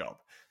 Keep your job.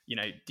 You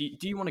know,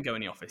 do you want to go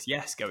in the office?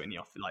 Yes, go in the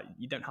office. Like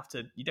you don't have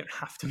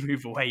to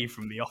move away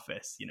from the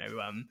office. You know,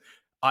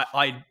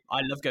 I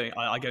love going.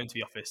 I go into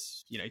the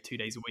office, 2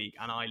 days a week,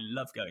 and I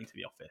love going to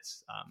the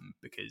office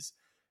because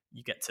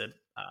you get to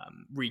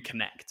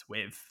reconnect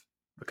with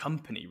the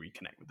company,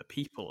 reconnect with the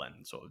people,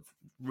 and sort of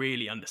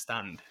really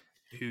understand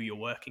who you're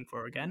working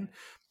for again.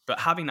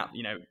 But having that,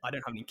 I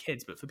don't have any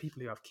kids, but for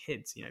people who have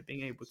kids,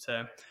 being able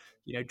to,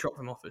 drop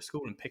them off at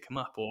school and pick them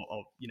up, or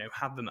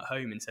have them at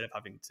home instead of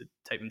having to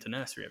take them to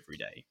nursery every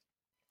day,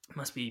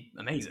 must be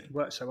amazing. It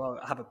works so well.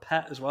 I have a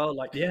pet as well.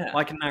 Like, Yeah.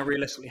 I can now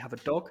realistically have a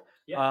dog.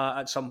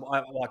 At some,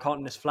 I can't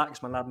in this flat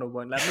because my landlord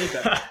won't let me.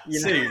 But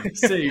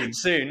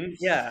soon.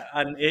 Yeah,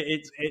 and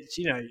it's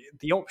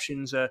the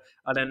options are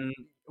then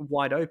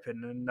wide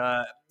open, and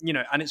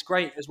and it's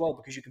great as well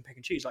because you can pick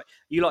and choose. Like,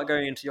 you like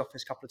going into the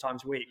office a couple of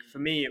times a week. For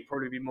me, it'd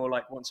probably be more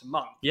like once a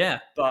month. Yeah,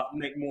 but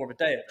make more of a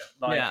day of it.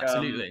 Like,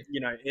 absolutely.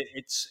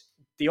 It's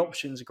the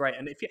options are great,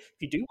 and if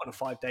you do want a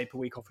 5-day per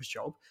week office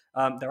job,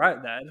 they're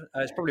out there.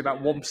 It's probably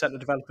about 1% of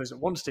developers that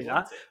want to do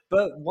that,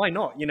 but why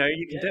not? You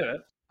can do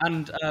it.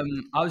 And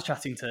I was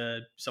chatting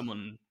to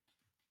someone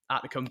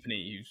at the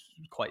company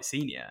who's quite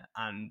senior,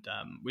 and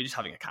we're just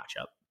having a catch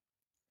up,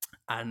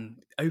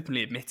 and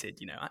openly admitted,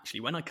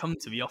 actually, when I come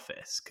to the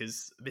office,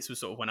 because this was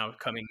sort of when I was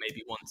coming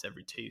maybe once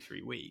every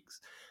 2-3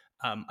 weeks,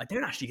 I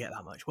don't actually get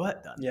that much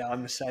work done. Yeah,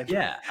 I'm the same.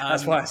 Yeah,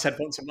 that's why I said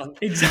once a month.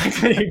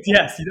 Exactly.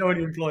 Yes, you don't want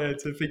your employer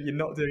to think you're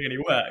not doing any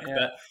work,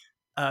 but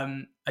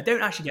I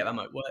don't actually get that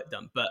much work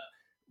done. But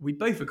we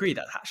both agree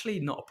that's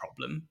actually not a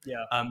problem.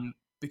 Yeah.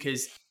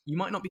 Because you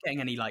might not be getting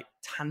any like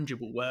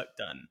tangible work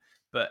done,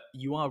 but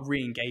you are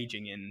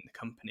re-engaging in the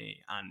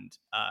company, and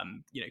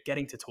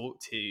getting to talk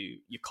to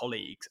your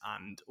colleagues,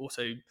 and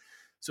also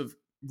sort of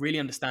really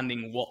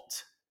understanding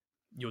what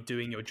you're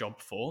doing your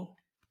job for.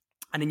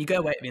 And then you go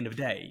away at the end of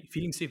the day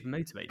feeling super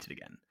motivated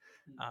again,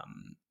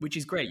 which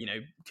is great,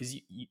 because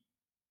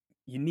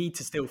you need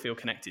to still feel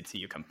connected to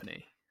your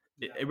company,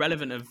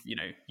 irrelevant of,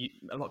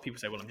 a lot of people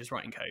say, well, I'm just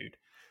writing code,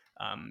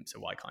 so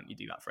why can't you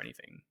do that for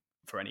anything,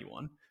 for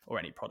anyone or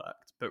any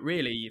product? But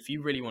really, if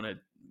you really want to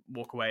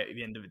walk away at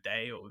the end of the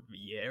day or the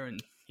year and,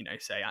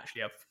 say,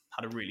 actually, I've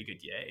had a really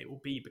good year, it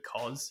will be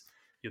because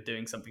you're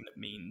doing something that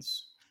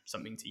means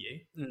something to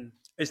you.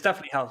 It's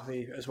definitely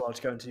healthy as well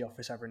to go into the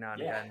office every now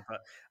and again. But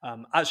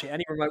actually,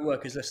 any remote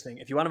workers listening,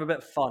 if you want to have a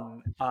bit of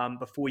fun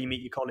before you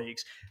meet your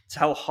colleagues,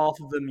 tell half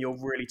of them you're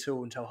really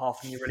tall and tell half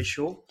of them you're really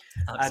short.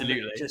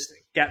 Absolutely. And just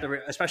get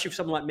especially for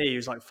someone like me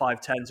who's like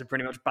 5'10", so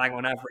pretty much bang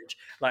on average.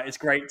 Like, it's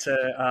great to.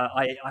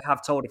 I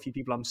have told a few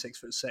people I'm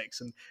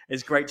 6'6", and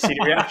it's great to see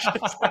the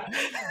reactions.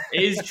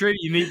 It is true.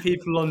 You meet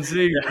people on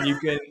Zoom, and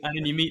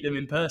then you meet them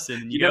in person,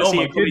 and you go, don't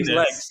 "Oh my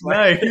goodness!"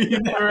 legs. No, you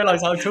never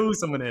realise how tall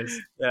someone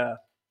is. Yeah.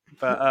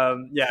 But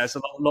it's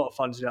a lot of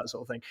fun to do that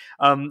sort of thing.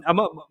 And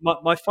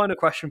my final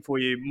question for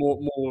you, more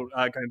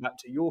going back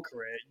to your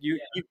career, you've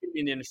been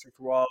in the industry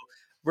for a while.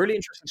 Really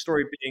interesting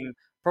story, being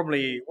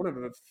probably one of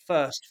the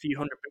first few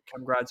hundred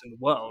bootcamp grads in the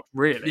world.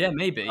 Really, yeah,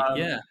 maybe,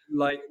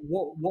 Like,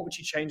 what would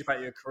you change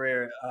about your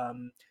career?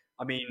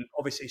 I mean,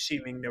 obviously,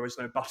 assuming there was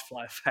no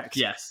butterfly effect.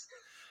 Yes.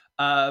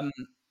 So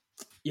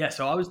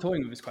I was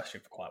toying with this question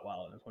for quite a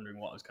while, and I was wondering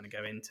what I was going to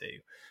go into.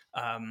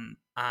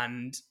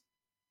 And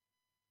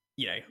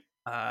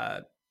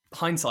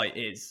hindsight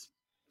is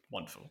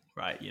wonderful,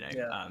 right?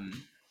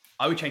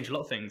 I would change a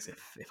lot of things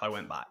if I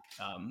went back.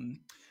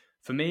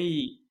 For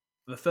me,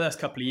 the first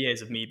couple of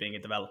years of me being a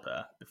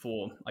developer,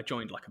 before I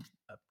joined like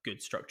a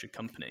good structured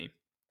company,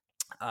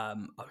 I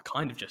was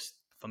kind of just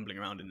fumbling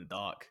around in the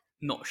dark,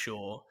 not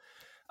sure,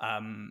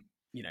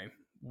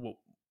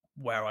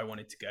 where I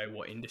wanted to go,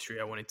 what industry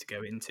I wanted to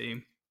go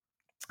into.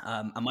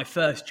 And my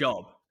first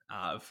job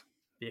out of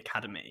the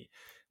academy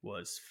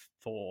was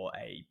for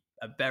a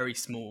very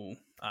small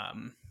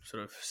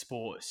sort of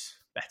sports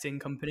betting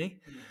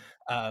company.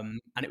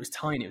 And it was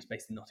tiny. It was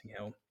based in Notting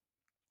Hill.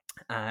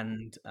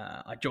 And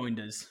I joined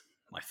as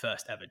my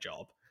first ever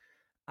job.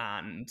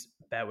 And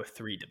there were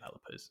 3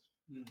 developers.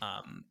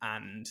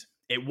 And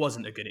it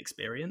wasn't a good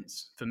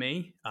experience for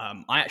me.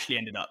 I actually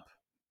ended up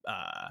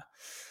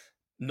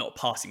not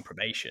passing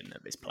probation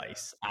at this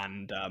place.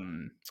 And,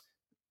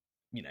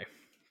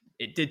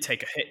 it did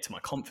take a hit to my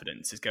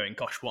confidence, is going,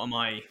 gosh, what am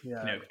I,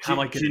 how am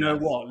I good? Do you know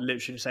what?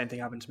 Literally the same thing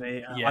happened to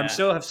me. I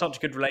still have such a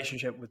good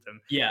relationship with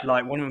them. Yeah.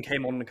 Like, one of them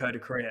came on the Code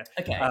of Career.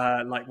 Okay.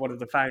 Like, one of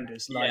the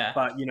founders.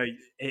 But,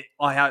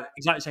 I had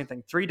exactly the same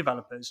thing. 3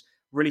 developers,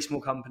 really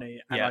small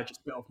company, and I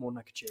just bit off more than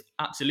I could chew.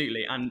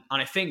 Absolutely. And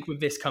I think with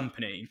this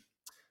company,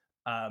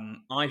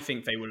 I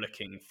think they were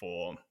looking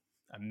for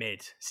a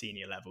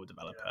mid-senior level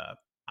developer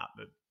at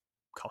the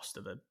cost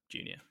of a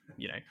junior,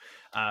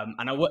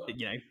 and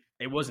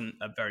it wasn't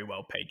a very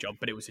well-paid job,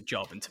 but it was a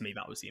job, and to me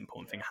that was the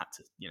important thing. I had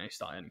to,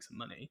 start earning some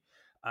money.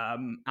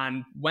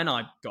 And when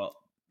I got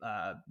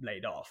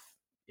laid off,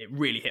 it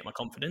really hit my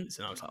confidence,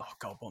 and I was like, oh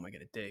God, what am I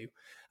going to do?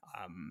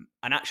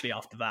 And actually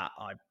after that,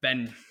 I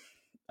then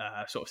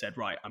sort of said,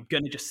 right, I'm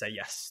going to just say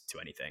yes to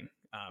anything.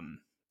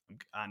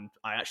 And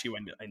I actually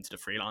went into the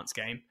freelance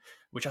game,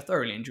 which I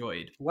thoroughly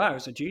enjoyed. Wow,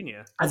 as a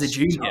junior. As a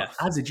junior,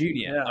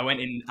 Yeah. I went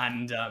in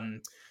and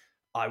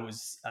I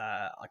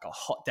got a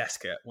hot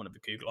desk at one of the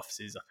Google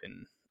offices up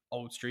in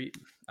Old Street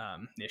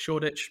near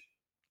Shoreditch,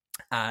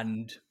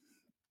 and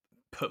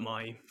put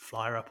my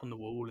flyer up on the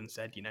wall and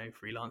said,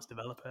 freelance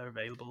developer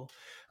available,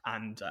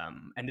 and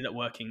ended up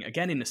working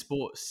again in the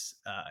sports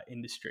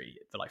industry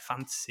for like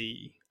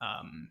fantasy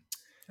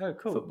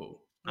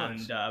football.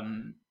 Nice.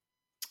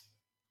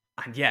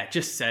 And yeah,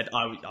 just said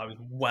I was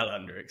well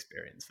under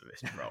experienced for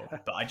this role,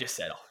 but I just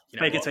said,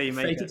 fake it till you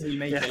make it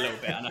a little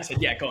bit. And I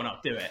said, yeah, go on,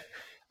 I'll do it.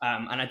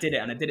 And I did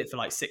it for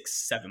like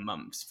 6-7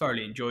 months.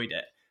 Thoroughly enjoyed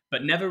it,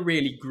 but never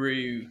really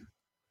grew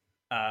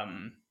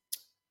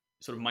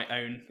sort of my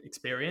own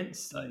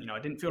experience. I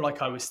didn't feel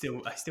like I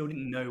still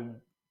didn't know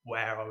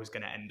where I was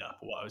going to end up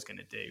or what I was going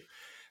to do.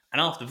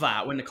 And after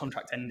that, when the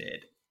contract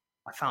ended,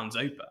 I found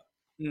Zopa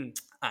and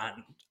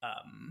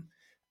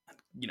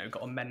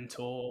got a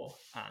mentor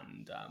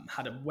and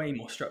had a way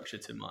more structure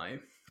to my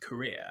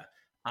career.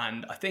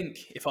 And I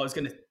think if I was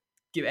going to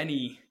give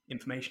any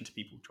information to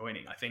people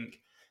joining, I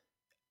think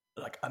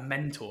like a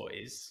mentor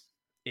is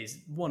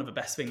one of the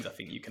best things I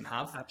think you can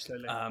have.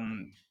 Absolutely.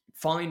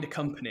 Find a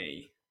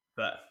company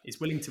that is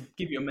willing to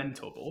give you a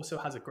mentor, but also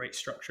has a great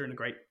structure and a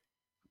great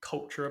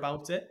culture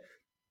about it.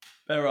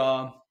 There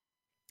are,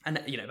 and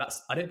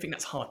I don't think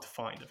that's hard to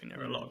find. I think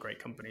there are a lot of great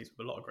companies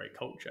with a lot of great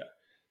culture,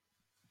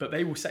 but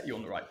they will set you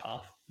on the right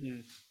path.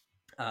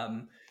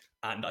 And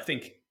I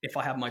think if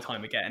I had my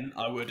time again,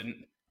 I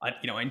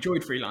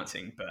enjoyed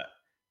freelancing, but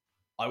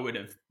I would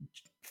have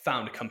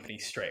found a company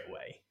straight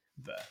away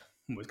that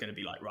was going to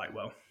be like, right,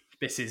 well,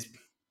 this is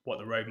what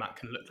the roadmap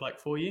can look like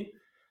for you.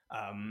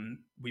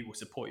 We will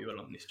support you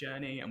along this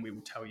journey, and we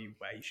will tell you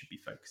where you should be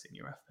focusing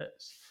your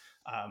efforts.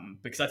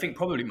 Because I think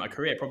probably my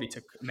career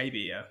took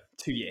maybe a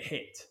 2-year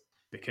hit,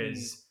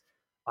 because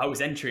I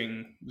was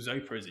entering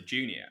Zopa as a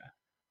junior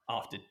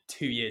after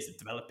 2 years of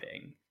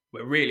developing,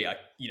 where really I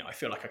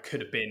feel like I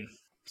could have been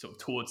sort of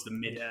towards the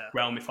mid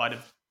realm if I'd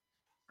have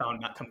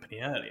found that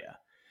company earlier.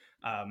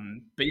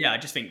 But yeah, I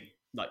just think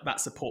like that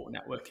support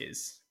network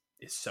is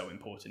so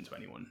important to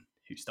anyone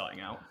who's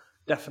starting out.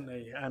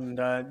 Definitely. And,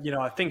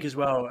 I think as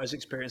well as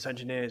experienced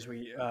engineers,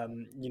 we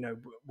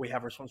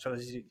have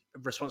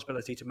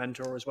responsibility to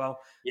mentor as well.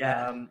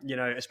 Yeah.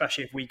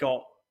 Especially if we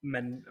got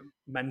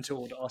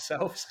mentored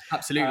ourselves.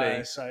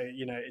 Absolutely. So,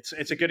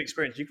 it's a good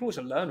experience. You can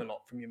also learn a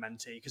lot from your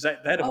mentee, because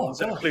they're the ones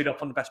that are clued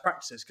up on the best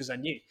practices because they're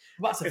new.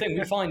 Well, that's the thing.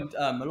 We find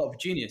a lot of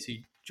juniors who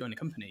join the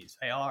companies,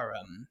 they are,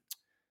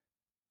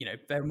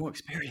 they're more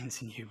experienced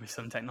than you with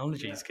some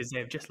technologies because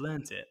they've just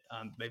learned it.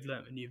 They've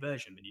learned a new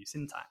version, a new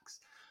syntax.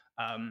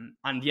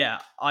 And yeah,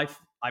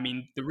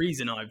 the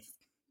reason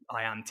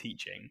I am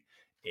teaching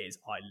is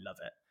I love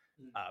it.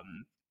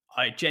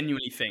 I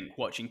genuinely think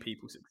watching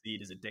people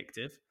succeed is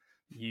addictive.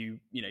 You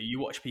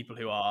watch people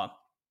who are,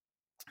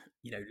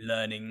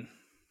 learning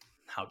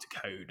how to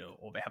code,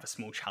 or they have a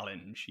small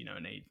challenge,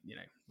 and they,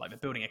 like they're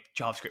building a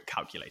JavaScript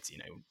calculator,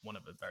 one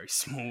of the very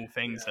small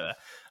things that they're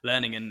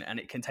learning, and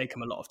it can take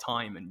them a lot of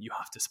time, and you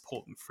have to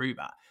support them through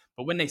that.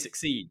 But when they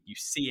succeed, you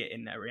see it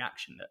in their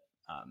reaction that,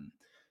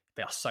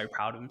 they are so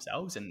proud of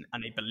themselves and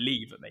they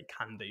believe that they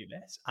can do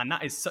this. And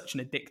that is such an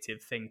addictive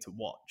thing to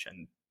watch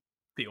and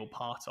feel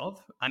part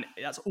of. And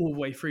that's all the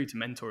way through to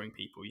mentoring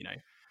people.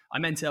 I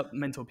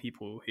mentor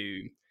people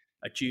who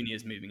are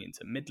juniors moving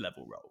into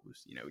mid-level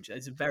roles, which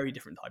is a very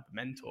different type of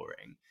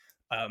mentoring.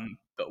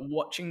 But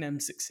watching them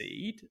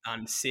succeed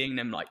and seeing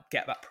them like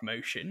get that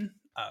promotion,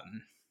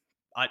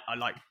 I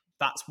like,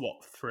 that's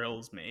what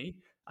thrills me.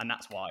 And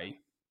that's why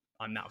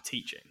I'm now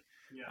teaching.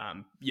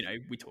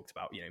 We talked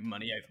about,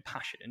 money over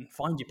passion.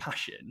 Find your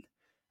passion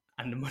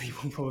and the money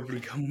will probably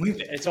come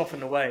with it. It's often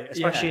the way,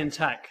 especially in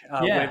tech.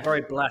 We're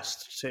very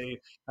blessed to,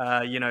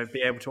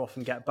 be able to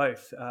often get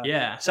both.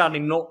 Sadly,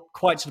 not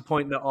quite to the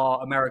point that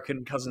our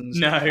American cousins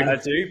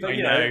do, but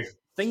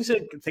things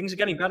are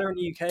getting better in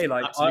the UK.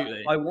 Like,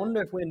 I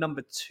wonder if we're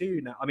number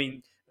 2 now. I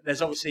mean,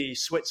 there's obviously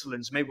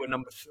Switzerland, so maybe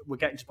we're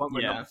getting to the point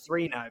where we're number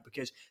 3 now,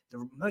 because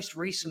the most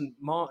recent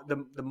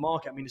the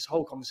market, I mean, this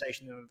whole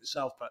conversation in and of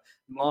itself, but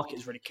the market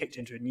has really kicked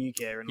into a new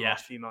gear in the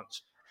last few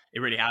months. It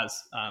really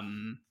has.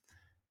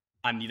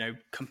 And,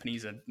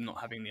 companies are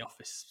not having the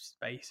office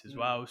space as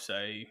well. So,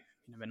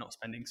 they're not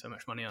spending so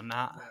much money on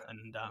that.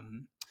 And,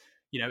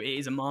 it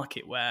is a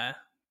market where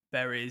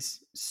there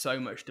is so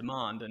much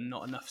demand and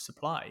not enough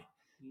supply.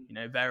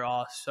 There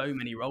are so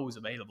many roles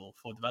available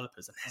for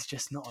developers, and there's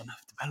just not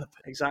enough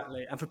developers.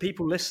 Exactly. And for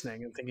people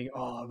listening and thinking,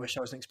 oh, I wish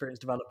I was an experienced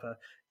developer,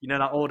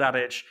 that old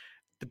adage,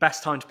 the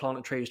best time to plant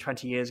a tree was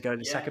 20 years ago.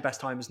 The second best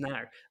time is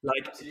now.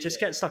 Like, Absolutely. just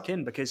get stuck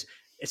in, because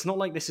it's not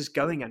like this is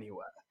going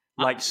anywhere.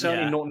 Like,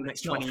 certainly not in the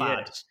next 20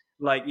 years.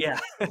 Like, yeah.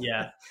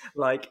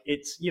 Like,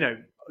 it's, you know,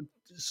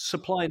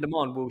 supply and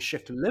demand will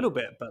shift a little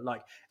bit, but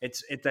like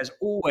there's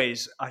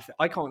always,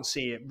 I can't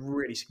see it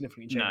really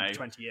significantly changing for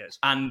 20 years.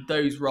 And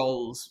those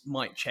roles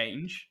might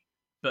change,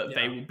 but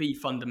they will be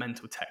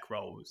fundamental tech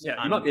roles.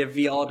 Yeah, you might be a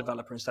VR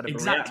developer instead of a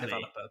React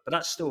developer, but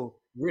that's still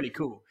really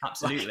cool.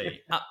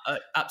 Absolutely.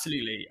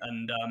 Absolutely.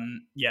 And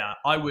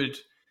I would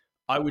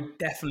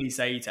definitely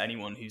say to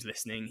anyone who's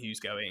listening, who's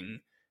going,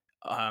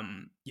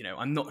 you know,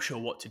 I'm not sure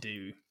what to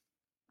do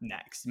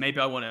next. Maybe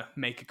I want to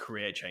make a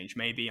career change.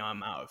 Maybe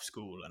I'm out of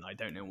school and I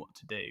don't know what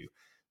to do.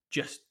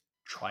 Just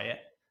try it.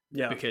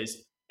 Yeah. Because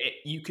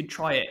you could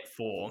try it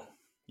for,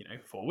 you know,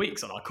 4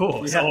 weeks on our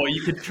course, or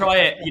you could try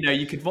it, you know,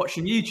 you could watch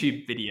some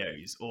YouTube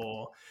videos,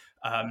 or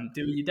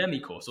do a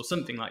Udemy course or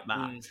something like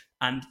that.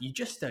 And you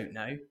just don't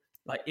know.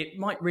 Like, it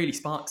might really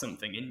spark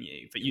something in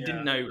you, but you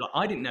didn't know. Like,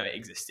 I didn't know it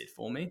existed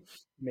for me.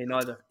 Me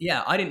neither.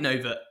 Yeah, I didn't know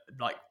that.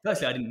 Like,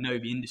 firstly, I didn't know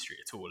the industry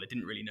at all. I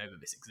didn't really know that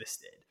this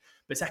existed.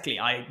 But secondly,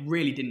 I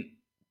really didn't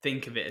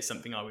think of it as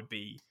something I would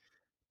be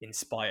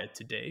inspired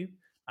to do.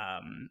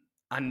 And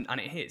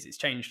it is. It's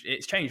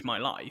changed my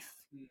life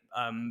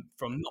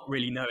from not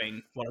really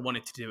knowing what I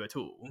wanted to do at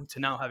all to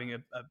now having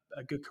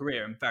a good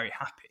career and very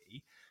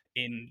happy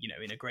in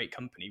a great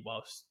company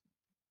whilst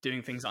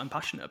doing things that I'm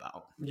passionate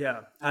about.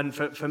 Yeah. And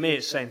for me,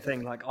 it's the same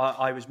thing. Like,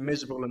 I was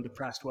miserable and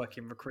depressed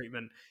working in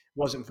recruitment. It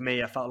wasn't for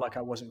me. I felt like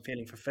I wasn't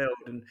feeling fulfilled.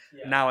 And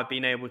now I've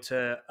been able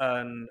to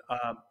earn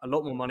a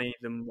lot more money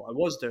than what I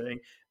was doing,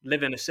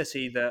 live in a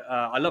city that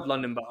I love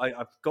London, but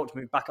I've got to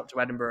move back up to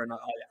Edinburgh, and I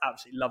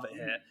absolutely love it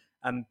here,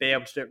 and be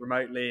able to do it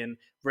remotely and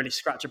really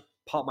scratch a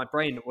part of my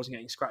brain that wasn't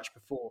getting scratched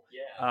before.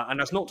 And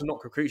that's not to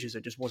knock recruiters,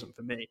 it just wasn't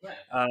for me.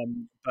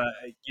 But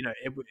you know,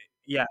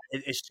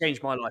 it's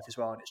changed my life as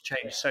well, and it's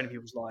changed so many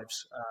people's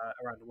lives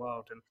around the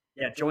world. And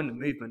join the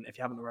movement if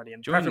you haven't already,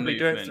 and preferably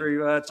do it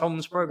through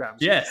Tom's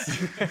programs.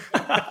 Yes.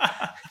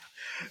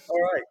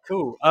 All right,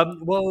 cool.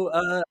 Well,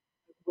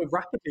 we're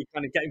rapidly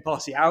kind of getting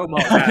past the hour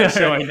mark now.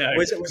 So I know.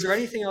 Was there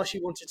anything else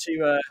you wanted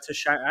to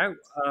shout out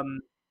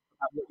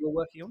about what you're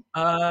working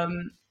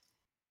on?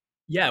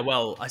 Yeah,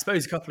 well, I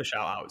suppose a couple of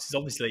shout outs is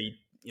obviously,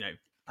 you know,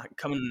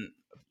 come and,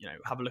 you know,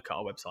 have a look at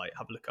our website,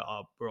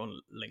 we're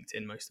on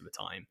LinkedIn most of the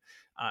time.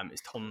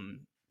 It's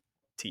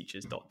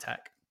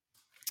tomteachers.tech.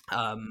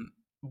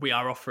 We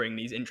are offering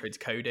these intro to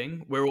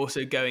coding. We're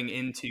also going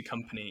into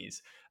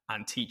companies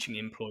and teaching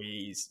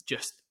employees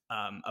just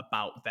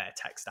about their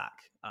tech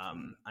stack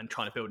and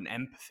trying to build an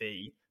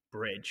empathy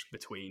bridge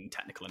between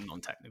technical and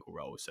non-technical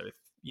roles. So if,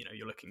 you know,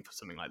 you're looking for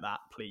something like that,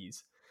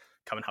 please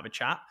come and have a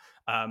chat.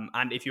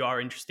 And if you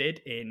are interested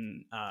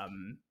in,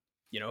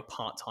 you know, a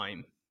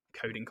part-time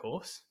coding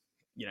course,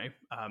 you know,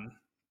 come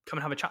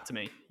and have a chat to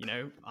me. You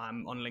know,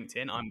 I'm on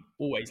LinkedIn. I'm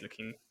always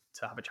looking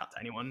to have a chat to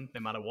anyone,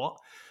 no matter what.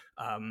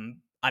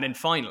 And then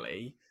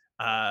finally,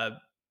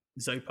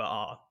 Zopa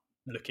are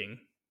looking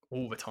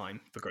all the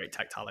time for great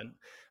tech talent.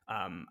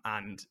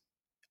 And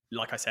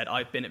like I said,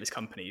 I've been at this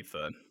company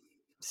for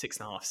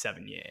 6.5,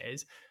 7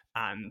 years,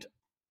 and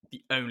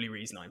the only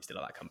reason I'm still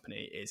at that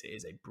company is it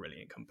is a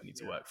brilliant company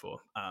to work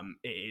for.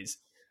 It is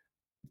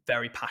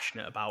very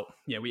passionate about,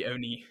 you know, we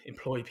only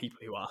employ people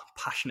who are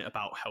passionate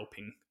about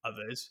helping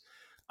others.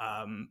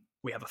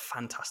 We have a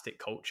fantastic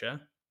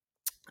culture,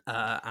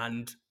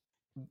 and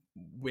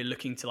we're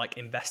looking to like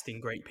invest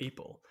in great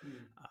people.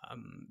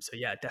 So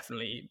yeah,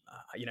 definitely,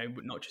 you know,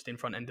 not just in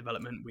front end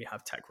development, we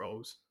have tech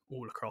roles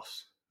all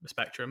across the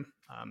spectrum.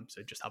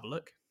 So just have a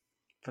look.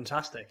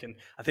 Fantastic. And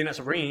I think that's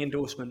a ringing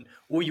endorsement.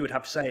 All you would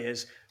have to say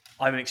is,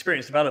 I'm an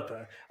experienced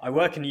developer. I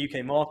work in the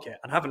UK market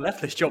and haven't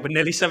left this job in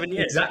nearly 7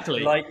 years.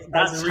 Exactly. Like,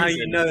 that's how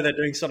you know they're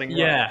doing something right.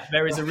 Yeah,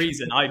 there is a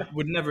reason. I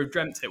would never have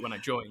dreamt it when I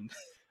joined.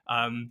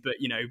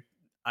 But, you know,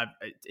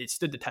 it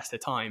stood the test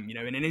of time. You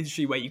know, in an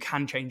industry where you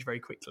can change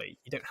very quickly,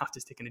 you don't have to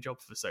stick in a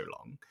job for so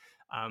long.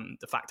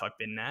 The fact I've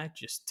been there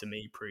just, to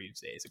me,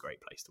 proves it is a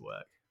great place to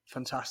work.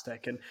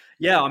 Fantastic. And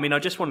yeah, I mean, I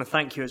just want to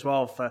thank you as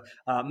well for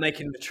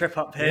making the trip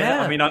up here.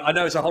 I mean, I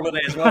know it's a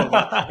holiday as well,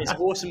 but it's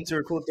awesome to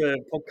record the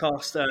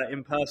podcast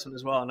in person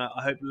as well. And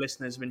I hope the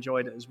listeners have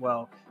enjoyed it as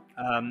well.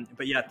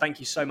 But yeah, thank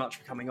you so much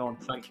for coming on.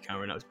 Thank you,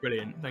 Cameron. That was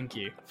brilliant. Thank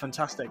you.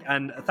 Fantastic.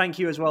 And thank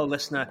you as well,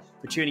 listener,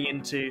 for tuning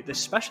into this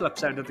special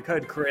episode of The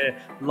Code Career,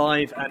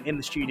 live and in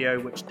the studio,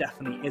 which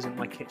definitely isn't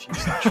my kitchen /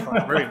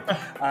 front room.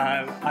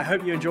 I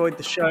hope you enjoyed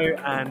the show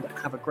and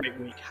have a great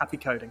week. Happy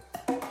coding.